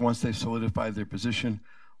Houthis, once they've solidified their position,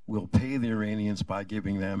 will pay the Iranians by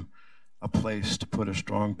giving them a place to put a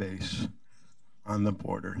strong base on the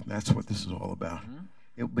border. That's what this is all about. Mm-hmm.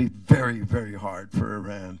 It will be very, very hard for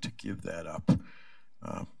Iran to give that up.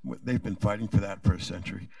 They've been fighting for that for a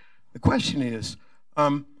century. The question is,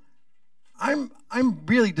 I'm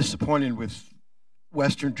really disappointed with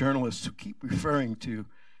Western journalists who keep referring to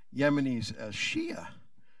Yemenis as Shia.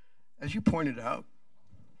 As you pointed out,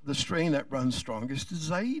 the strain that runs strongest is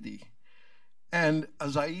Zaidi. And a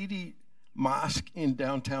Zaidi mosque in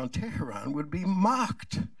downtown Tehran would be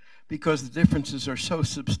mocked because the differences are so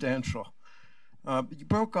substantial. You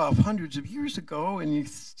broke off hundreds of years ago and you're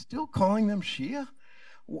still calling them Shia?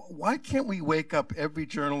 Why can't we wake up every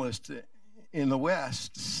journalist in the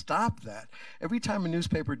West? Stop that. Every time a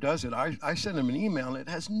newspaper does it, I send them an email and it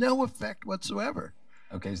has no effect whatsoever.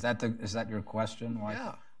 Okay, is that your question? Why?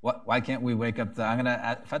 Yeah. Why can't we wake up the? I'm gonna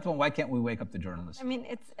add, Fatma. Why can't we wake up the journalists? I mean,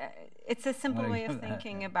 it's a simple way of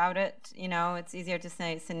thinking about it. You know, it's easier to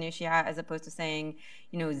say Sunni Shia as opposed to saying,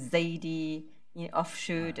 you know, Zaidi,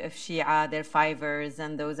 offshoot of Shia. They're fivers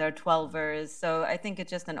and those are 12ers. So I think it's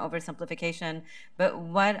just an oversimplification. But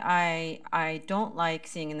what I don't like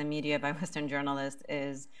seeing in the media by Western journalists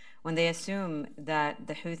is when they assume that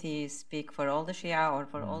the Houthis speak for all the Shia or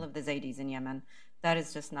for all of the Zaidis in Yemen. That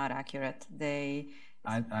is just not accurate. They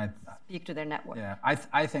speak to their network. Yeah,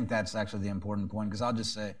 I think that's actually the important point, because I'll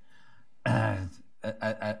just say,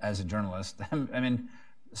 as a journalist, I mean,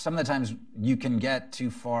 some of the times you can get too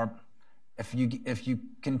far, if you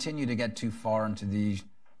continue to get too far into the,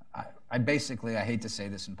 I hate to say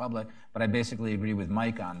this in public, but I basically agree with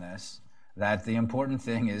Mike on this, that the important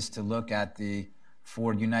thing is to look at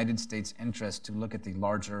for United States interests, to look at the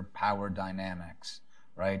larger power dynamics,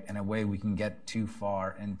 right? In a way we can get too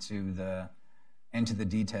far into the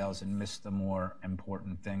details and miss the more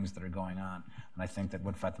important things that are going on. And I think that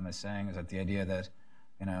what Fatima is saying is that the idea that,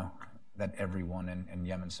 that everyone in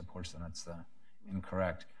Yemen supports them, that's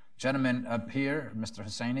incorrect. Gentlemen up here, Mr.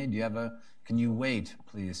 Husseini, can you wait,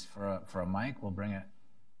 please, for a mic? We'll bring it.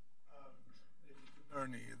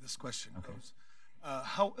 Ernie, this question goes.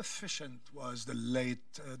 How efficient was the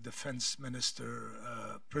late defense minister,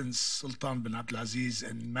 Prince Sultan bin Abdulaziz,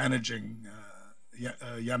 in managing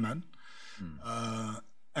Yemen?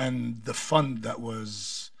 And the fund that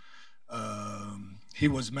he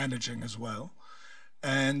was managing as well,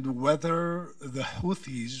 and whether the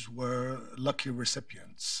Houthis were lucky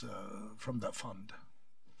recipients from that fund.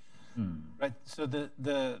 Right. So the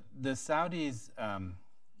Saudis,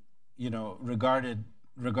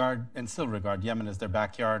 regard and still regard Yemen as their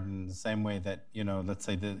backyard in the same way that let's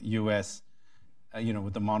say the U.S.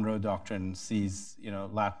 With the Monroe Doctrine sees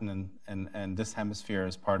Latin and this hemisphere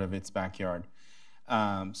as part of its backyard.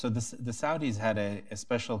 So the Saudis had a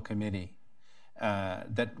special committee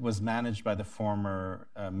that was managed by the former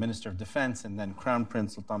Minister of Defense and then Crown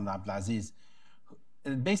Prince Sultan bin Abdulaziz.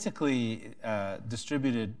 It basically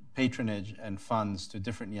distributed patronage and funds to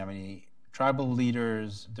different Yemeni tribal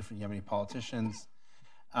leaders, different Yemeni politicians.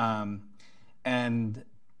 And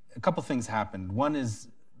a couple things happened. One is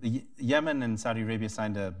Yemen and Saudi Arabia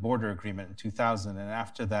signed a border agreement in 2000, and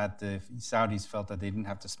after that, the Saudis felt that they didn't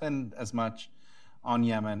have to spend as much on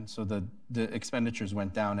Yemen, so the expenditures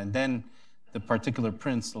went down. And then the particular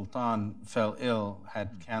Prince Sultan fell ill,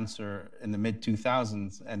 had cancer in the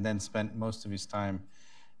mid-2000s, and then spent most of his time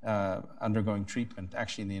undergoing treatment,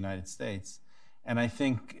 actually in the United States. And I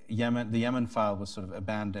think the Yemen file was sort of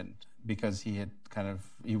abandoned because he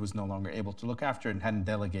was no longer able to look after it and hadn't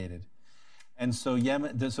delegated. And so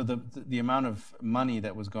the amount of money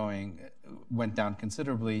that was going went down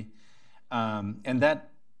considerably, and that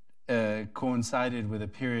coincided with a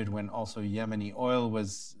period when also Yemeni oil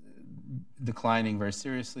was declining very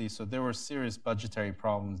seriously. So there were serious budgetary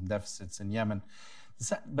problems and deficits in Yemen.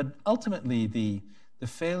 But ultimately, the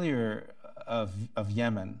failure of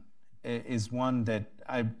Yemen is one that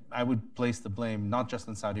I would place the blame not just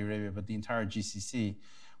on Saudi Arabia but the entire GCC,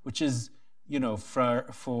 which is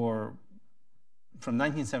from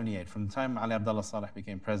 1978, from the time Ali Abdullah Saleh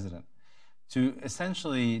became president, to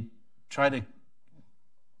essentially try to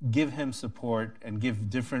give him support and give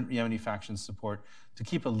different Yemeni factions support to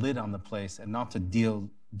keep a lid on the place and not to deal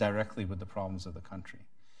directly with the problems of the country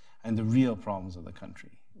and the real problems of the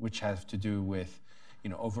country, which have to do with,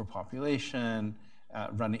 overpopulation,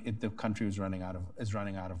 the country is running out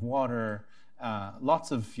of water,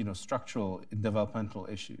 lots of structural developmental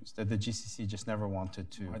issues that the GCC just never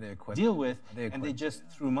wanted to deal with, and they just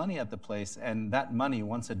threw money at the place. And that money,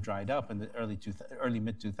 once it dried up in the early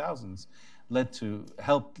mid-2000s,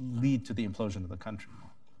 helped lead to the implosion of the country.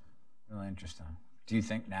 Really interesting. Do you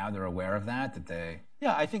think now they're aware of that?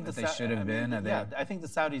 Yeah, I think they should have been. I think the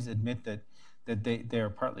Saudis admit that they are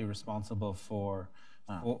partly responsible for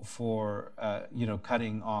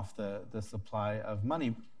cutting off the supply of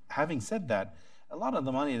money. Having said that, a lot of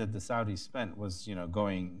the money that the Saudis spent was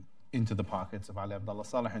going into the pockets of Ali Abdullah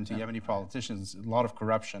Saleh, into Yemeni politicians. A lot of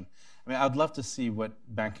corruption. I mean, I'd love to see what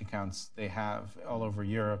bank accounts they have all over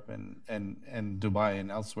Europe and Dubai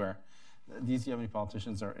and elsewhere. These Yemeni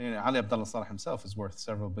politicians are. Ali Abdullah Saleh himself is worth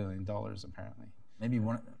several $1 billion apparently. Maybe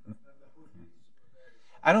one.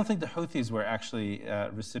 I don't think the Houthis were actually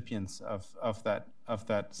recipients of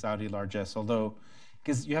that Saudi largesse, although,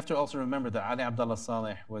 because you have to also remember that Ali Abdullah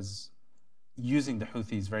Saleh was using the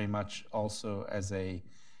Houthis very much also as a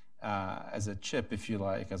chip, if you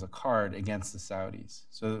like, as a card against the Saudis.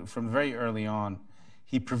 So from very early on,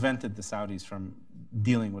 he prevented the Saudis from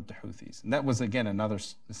dealing with the Houthis. And that was, again, another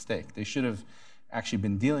mistake. They should have actually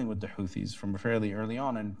been dealing with the Houthis from fairly early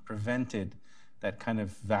on and prevented that kind of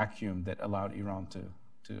vacuum that allowed Iran to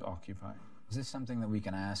occupy. Is this something that we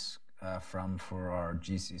can ask for our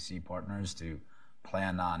GCC partners to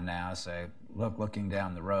plan on now? Say, looking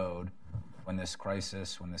down the road, when this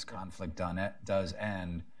crisis, when this conflict does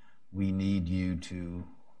end, we need you to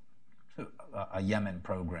a Yemen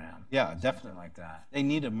program. Yeah, definitely. Something like that. They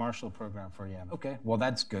need a Marshall program for Yemen. Okay, well,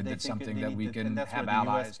 that's good. That's something that we can have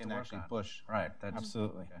allies to work on. Push. Right.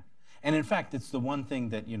 Absolutely. Okay. And in fact, it's the one thing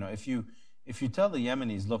that, if you tell the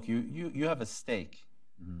Yemenis, look, you have a stake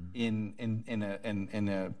in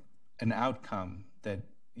an outcome that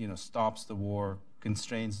stops the war,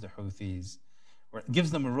 constrains the Houthis, or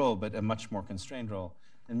gives them a role, but a much more constrained role,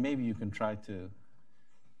 then maybe you can try to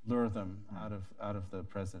lure them out of the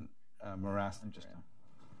present morass. Interesting.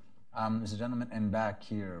 There's a gentleman in back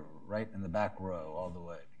here, right in the back row, all the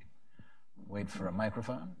way. Wait for a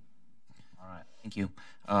microphone. All right. Thank you.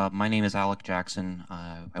 My name is Alec Jackson.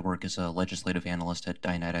 I work as a legislative analyst at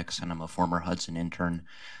Dynetics, and I'm a former Hudson intern.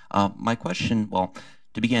 My question, well,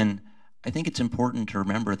 to begin, I think it's important to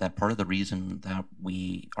remember that part of the reason that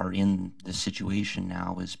we are in this situation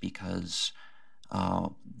now is because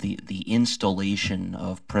the installation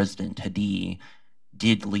of President Hadi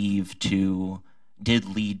did lead to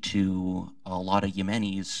a lot of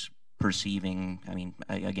Yemenis perceiving, I mean,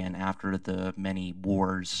 again, after the many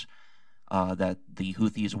wars, that the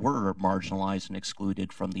Houthis were marginalized and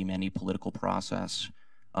excluded from the Yemeni political process,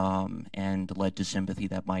 and led to sympathy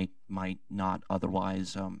that might not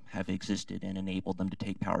otherwise have existed and enabled them to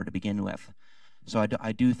take power to begin with. So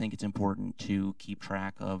I do think it's important to keep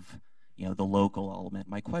track of the local element.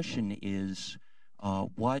 My question is,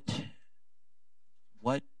 what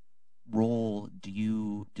role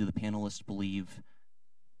do the panelists believe?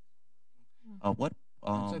 It's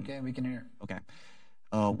okay, we can hear. Okay.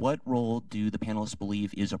 What role do the panelists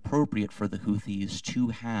believe is appropriate for the Houthis to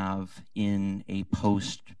have in a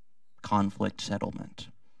post-conflict settlement?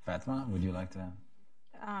 Fatma, would you like to?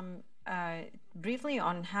 Briefly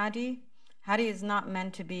on Hadi. Hadi is not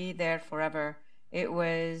meant to be there forever. It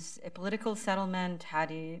was a political settlement.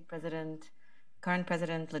 Hadi, current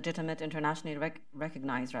president, legitimate, internationally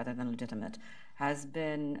recognized rather than legitimate, has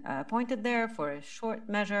been appointed there for a short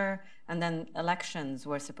measure, and then elections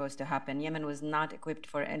were supposed to happen. Yemen was not equipped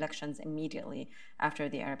for elections immediately after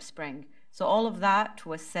the Arab Spring. So all of that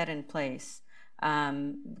was set in place.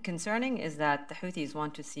 Concerning is that the Houthis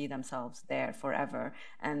want to see themselves there forever,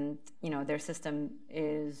 and their system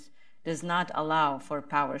does not allow for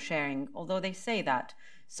power sharing, although they say that.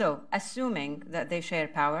 So assuming that they share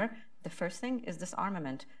power, the first thing is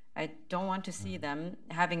disarmament. I don't want to see them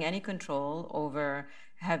having any control over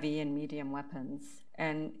heavy and medium weapons.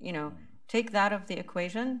 And take that of the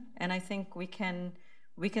equation, and I think we can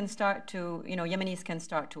start to Yemenis can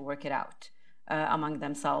start to work it out among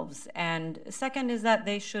themselves. And second is that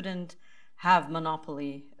they shouldn't have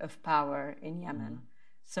monopoly of power in Yemen.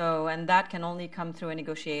 So, and that can only come through a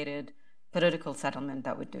negotiated political settlement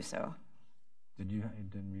that would do so. Did you ask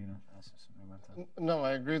something about that? No,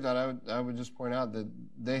 I agree with that. I would just point out that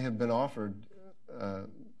they have been offered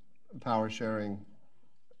power sharing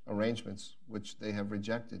arrangements, which they have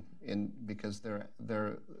rejected because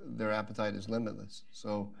their appetite is limitless.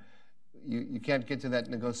 So you can't get to that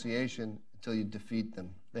negotiation until you defeat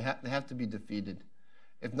them. They have to be defeated.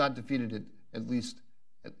 If not defeated, at least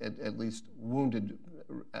wounded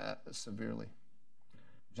severely.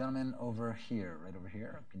 Gentleman over here, right over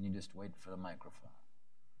here. Can you just wait for the microphone?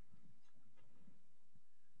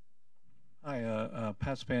 Hi,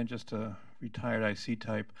 Pat Span, just a retired IC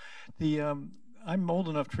type. I'm old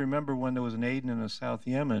enough to remember when there was an Aden in the South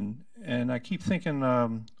Yemen, and I keep thinking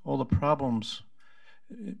all the problems,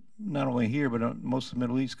 not only here, but most of the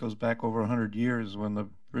Middle East goes back over 100 years when the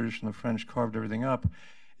British and the French carved everything up.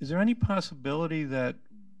 Is there any possibility that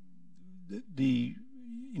the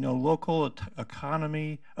local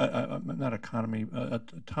autonomy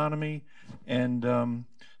and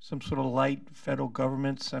some sort of light federal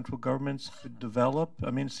government, central governments could develop? I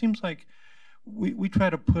mean, it seems like we try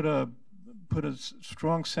to put a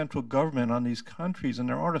strong central government on these countries, and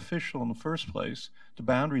they're artificial in the first place. The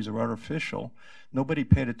boundaries are artificial. Nobody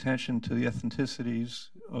paid attention to the ethnicities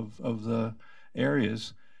of the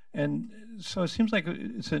areas. And so it seems like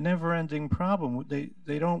it's a never-ending problem.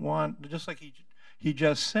 They don't want, just like he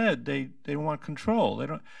just said, they don't want control. They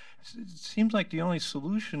don't. It seems like the only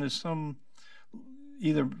solution is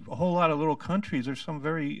either a whole lot of little countries or some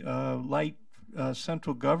very light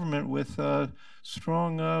central government with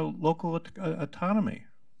strong local autonomy.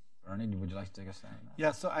 Bernie, would you like to take a stand?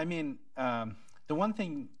 Yeah. So I mean, the one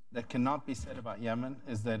thing that cannot be said about Yemen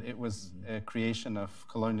is that it was a creation of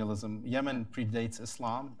colonialism. Yemen predates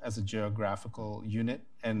Islam as a geographical unit,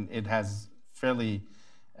 and it has fairly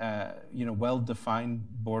well-defined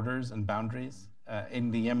borders and boundaries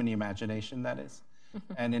in the Yemeni imagination, that is,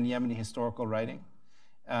 and in Yemeni historical writing.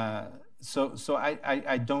 So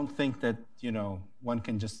I don't think that one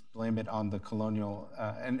can just blame it on the colonial.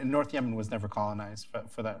 And North Yemen was never colonized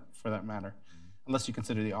for that matter, unless you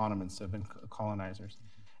consider the Ottomans to have been colonizers.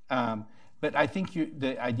 But I think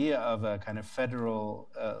the idea of a kind of federal,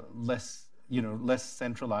 less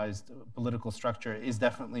centralized political structure is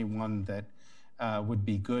definitely one that would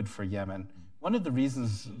be good for Yemen. One of the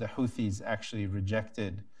reasons the Houthis actually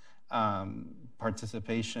rejected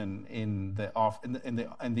participation in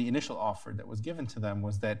the initial offer that was given to them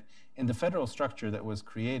was that in the federal structure that was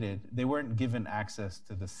created, they weren't given access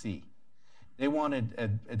to the sea. They wanted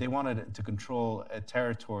to control a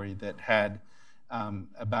territory that had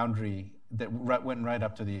a boundary that went right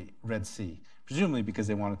up to the Red Sea, presumably because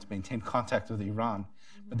they wanted to maintain contact with Iran,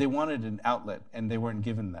 but they wanted an outlet, and they weren't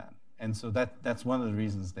given that. And so that's one of the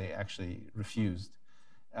reasons they actually refused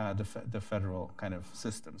the federal kind of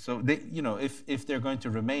system. So they, if they're going to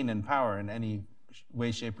remain in power in any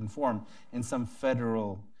way, shape, and form in some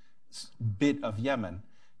federal bit of Yemen,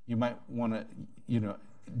 you might want to,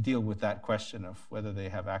 deal with that question of whether they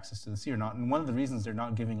have access to the sea or not. And one of the reasons they're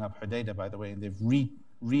not giving up Hodeidah, by the way, and they've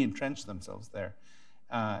re-entrenched themselves there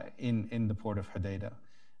in the port of Hodeidah,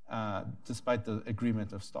 despite the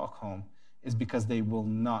agreement of Stockholm, is because they will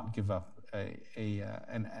not give up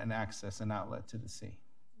an access, an outlet to the sea.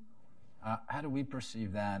 How do we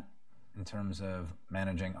perceive that in terms of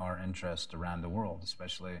managing our interest around the world,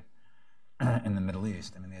 especially in the Middle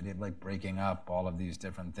East? I mean, the idea of breaking up all of these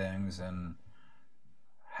different things, and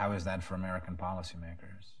how is that for American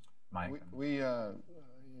policymakers? Mike? We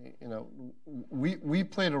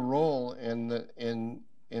played a role in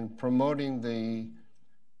promoting the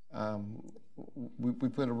we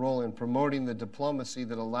played a role in promoting the diplomacy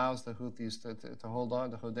that allows the Houthis to hold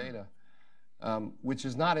on to Hodeidah, which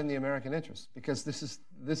is not in the American interest, because this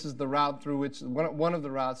is the route through which one of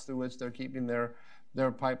the routes through which they're keeping their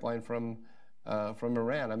pipeline from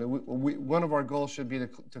Iran. I mean, one of our goals should be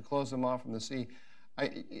to close them off from the sea.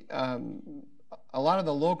 A lot of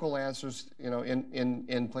the local answers,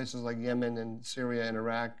 in places like Yemen and Syria and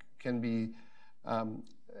Iraq can be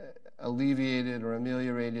alleviated or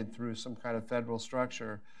ameliorated through some kind of federal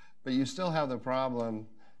structure, but you still have the problem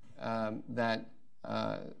that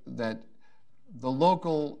the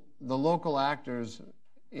local actors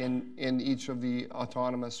in each of the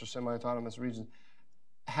autonomous or semi-autonomous regions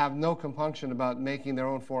have no compunction about making their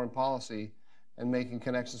own foreign policy and making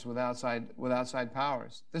connections with outside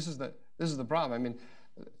powers. This is the problem. I mean,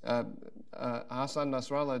 Hassan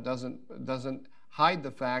Nasrallah doesn't hide the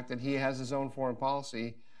fact that he has his own foreign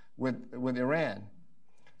policy with Iran.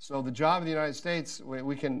 So the job of the United States,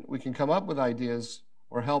 we can come up with ideas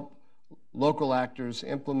or help local actors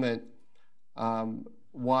implement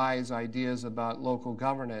wise ideas about local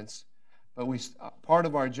governance, but part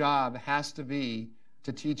of our job has to be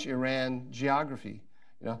to teach Iran geography.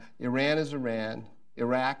 Iran is Iran,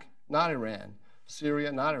 Iraq, not Iran,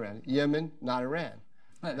 Syria, not Iran, Yemen, not Iran.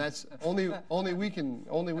 That's only we can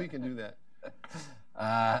do that.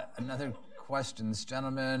 Another question, this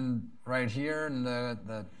gentleman right here, and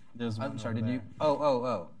I'm sorry. Did you?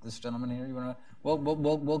 This gentleman here. You want to?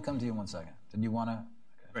 We'll come to you in 1 second. Did you want to?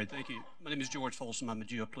 Great, thank you. My name is George Folsom. I'm a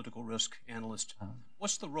geopolitical risk analyst.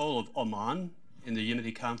 What's the role of Oman in the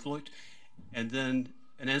Yemeni conflict? And then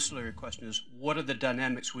an ancillary question is, what are the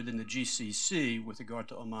dynamics within the GCC with regard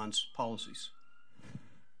to Oman's policies?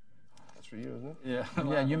 That's for you, isn't it? Yeah.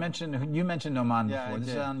 Yeah, you mentioned Oman Yeah, before. I This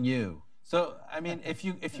is did. on you. So, I mean, if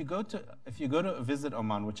you go to visit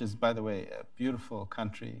Oman, which is, by the way, a beautiful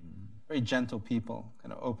country, very gentle people,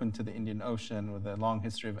 kind of open to the Indian Ocean, with a long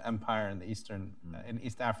history of empire in the in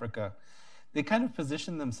East Africa, they kind of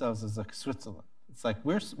position themselves as like Switzerland. It's like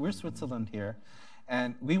we're Switzerland here,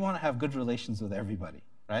 and we want to have good relations with everybody,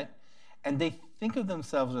 right? And they think of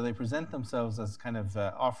themselves, or they present themselves as kind of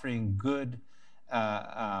offering good.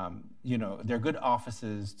 They're good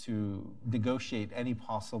offices to negotiate any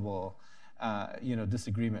possible,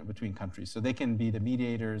 disagreement between countries. So they can be the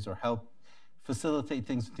mediators or help facilitate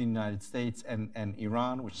things between the United States and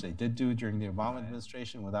Iran, which they did do during the Obama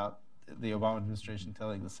administration without the Obama administration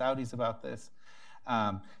telling the Saudis about this.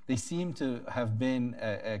 They seem to have been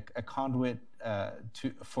a conduit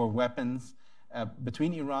for weapons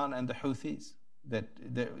between Iran and the Houthis. That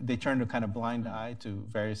they turned a kind of blind eye to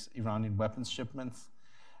various Iranian weapons shipments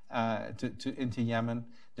into Yemen.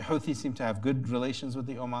 The Houthis seem to have good relations with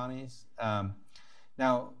the Omanis.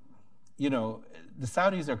 Now, the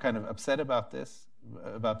Saudis are kind of upset about this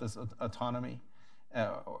autonomy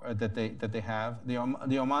that they have. The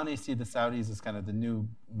Omanis see the Saudis as kind of the new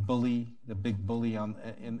bully, the big bully on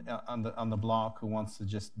the block who wants to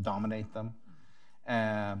just dominate them.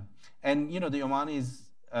 The Omanis.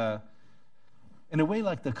 In a way,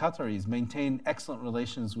 like the Qataris, maintain excellent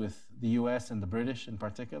relations with the U.S. and the British in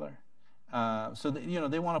particular.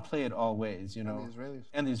 They want to play it all ways, And the Israelis.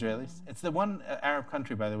 And the Israelis. It's the one Arab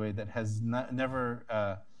country, by the way, that has never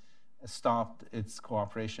stopped its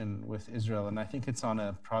cooperation with Israel, and I think it's on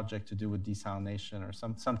a project to do with desalination or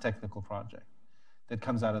some technical project that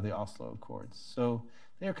comes out of the Oslo Accords. So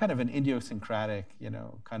they're kind of an idiosyncratic,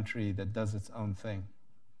 country that does its own thing.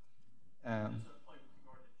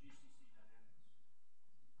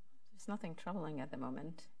 There's nothing troubling at the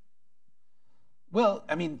moment. Well,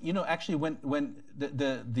 I mean, actually, when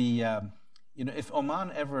if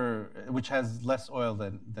Oman ever, which has less oil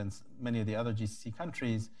than many of the other GCC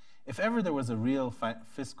countries, if ever there was a real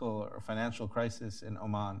fiscal or financial crisis in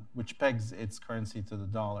Oman, which pegs its currency to the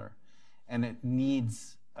dollar, and it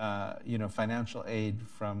needs financial aid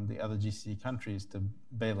from the other GCC countries to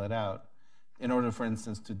bail it out, in order, for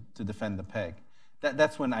instance, to defend the peg.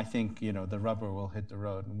 That's when I think the rubber will hit the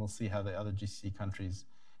road, and we'll see how the other GCC countries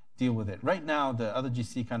deal with it. Right now, the other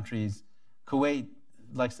GCC countries, Kuwait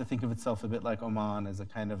likes to think of itself a bit like Oman, as a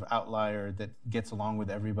kind of outlier that gets along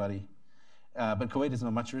with everybody. But Kuwait is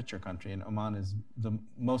a much richer country, and Oman is the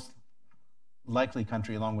most likely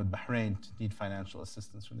country, along with Bahrain, to need financial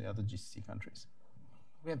assistance from the other GCC countries.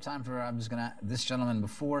 We have time for, I'm just going to, this gentleman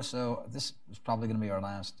before, so this is probably going to be our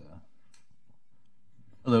last.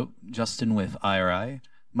 Hello, Justin with IRI.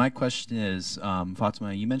 My question is,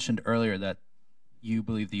 Fatima, you mentioned earlier that you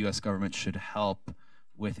believe the U.S. government should help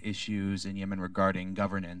with issues in Yemen regarding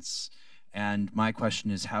governance. And my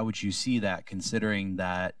question is, how would you see that, considering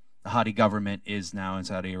that the Houthi government is now in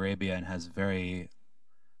Saudi Arabia and has very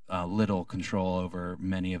little control over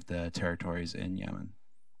many of the territories in Yemen?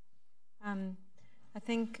 I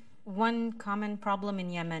think one common problem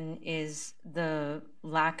in Yemen is the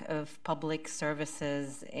lack of public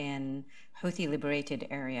services in Houthi liberated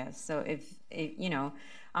areas. So if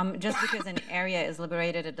just because an area is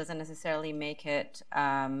liberated, it doesn't necessarily make it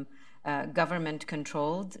government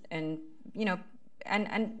controlled. And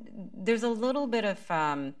there's a little bit of,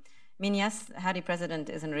 yes, Hadi president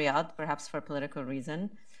is in Riyadh, perhaps for political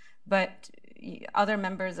reason, but other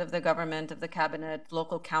members of the government, of the cabinet,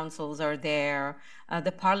 local councils are there.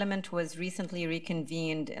 The parliament was recently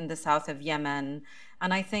reconvened in the south of Yemen.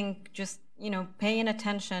 And I think just, paying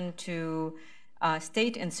attention to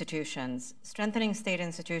state institutions, strengthening state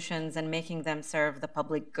institutions and making them serve the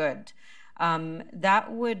public good.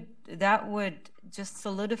 That would just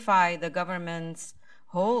solidify the government's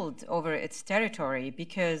hold over its territory,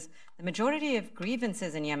 because the majority of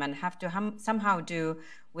grievances in Yemen have to somehow do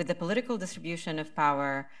with the political distribution of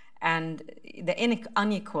power and the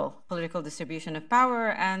unequal political distribution of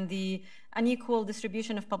power and the unequal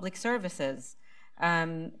distribution of public services.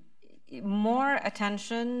 More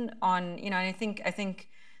attention on, I think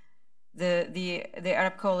the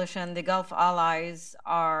Arab coalition, the Gulf allies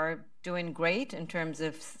are doing great in terms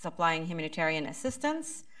of supplying humanitarian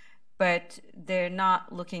assistance, but they're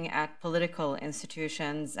not looking at political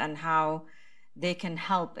institutions and how they can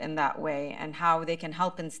help in that way and how they can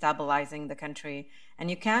help in stabilizing the country. And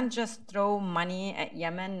you can't just throw money at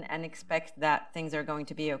Yemen and expect that things are going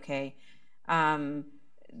to be okay.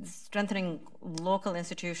 Strengthening local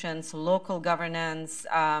institutions, local governance,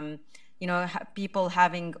 people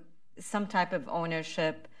having some type of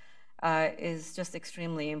ownership is just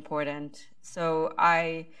extremely important. So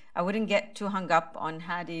I wouldn't get too hung up on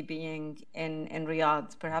Hadi being in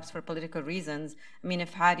Riyadh, perhaps for political reasons. I mean,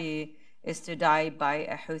 if Hadi is to die by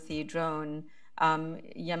a Houthi drone,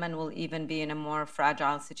 Yemen will even be in a more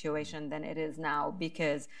fragile situation than it is now,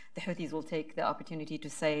 because the Houthis will take the opportunity to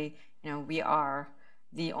say, we are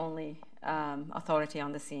the only authority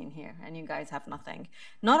on the scene here, and you guys have nothing.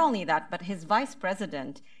 Not only that, but his vice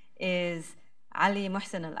president is Ali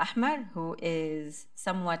Muhsin al-Ahmar, who is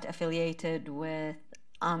somewhat affiliated with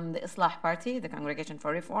the Islah Party, the Congregation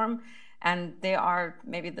for Reform, and they are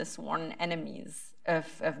maybe the sworn enemies of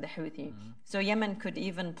the Houthi. So Yemen could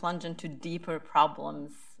even plunge into deeper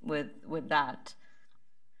problems with that.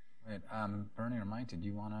 Right. Bernie or Mike, did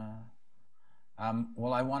you want to?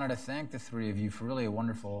 Well, I wanted to thank the three of you for really a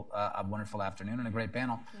wonderful afternoon and a great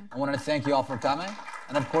panel. I wanted to thank you all for coming,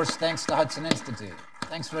 and of course, thanks to Hudson Institute.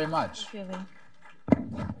 Thanks very much. Really.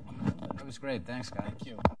 That was great. Thanks, guys. Thank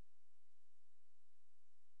you.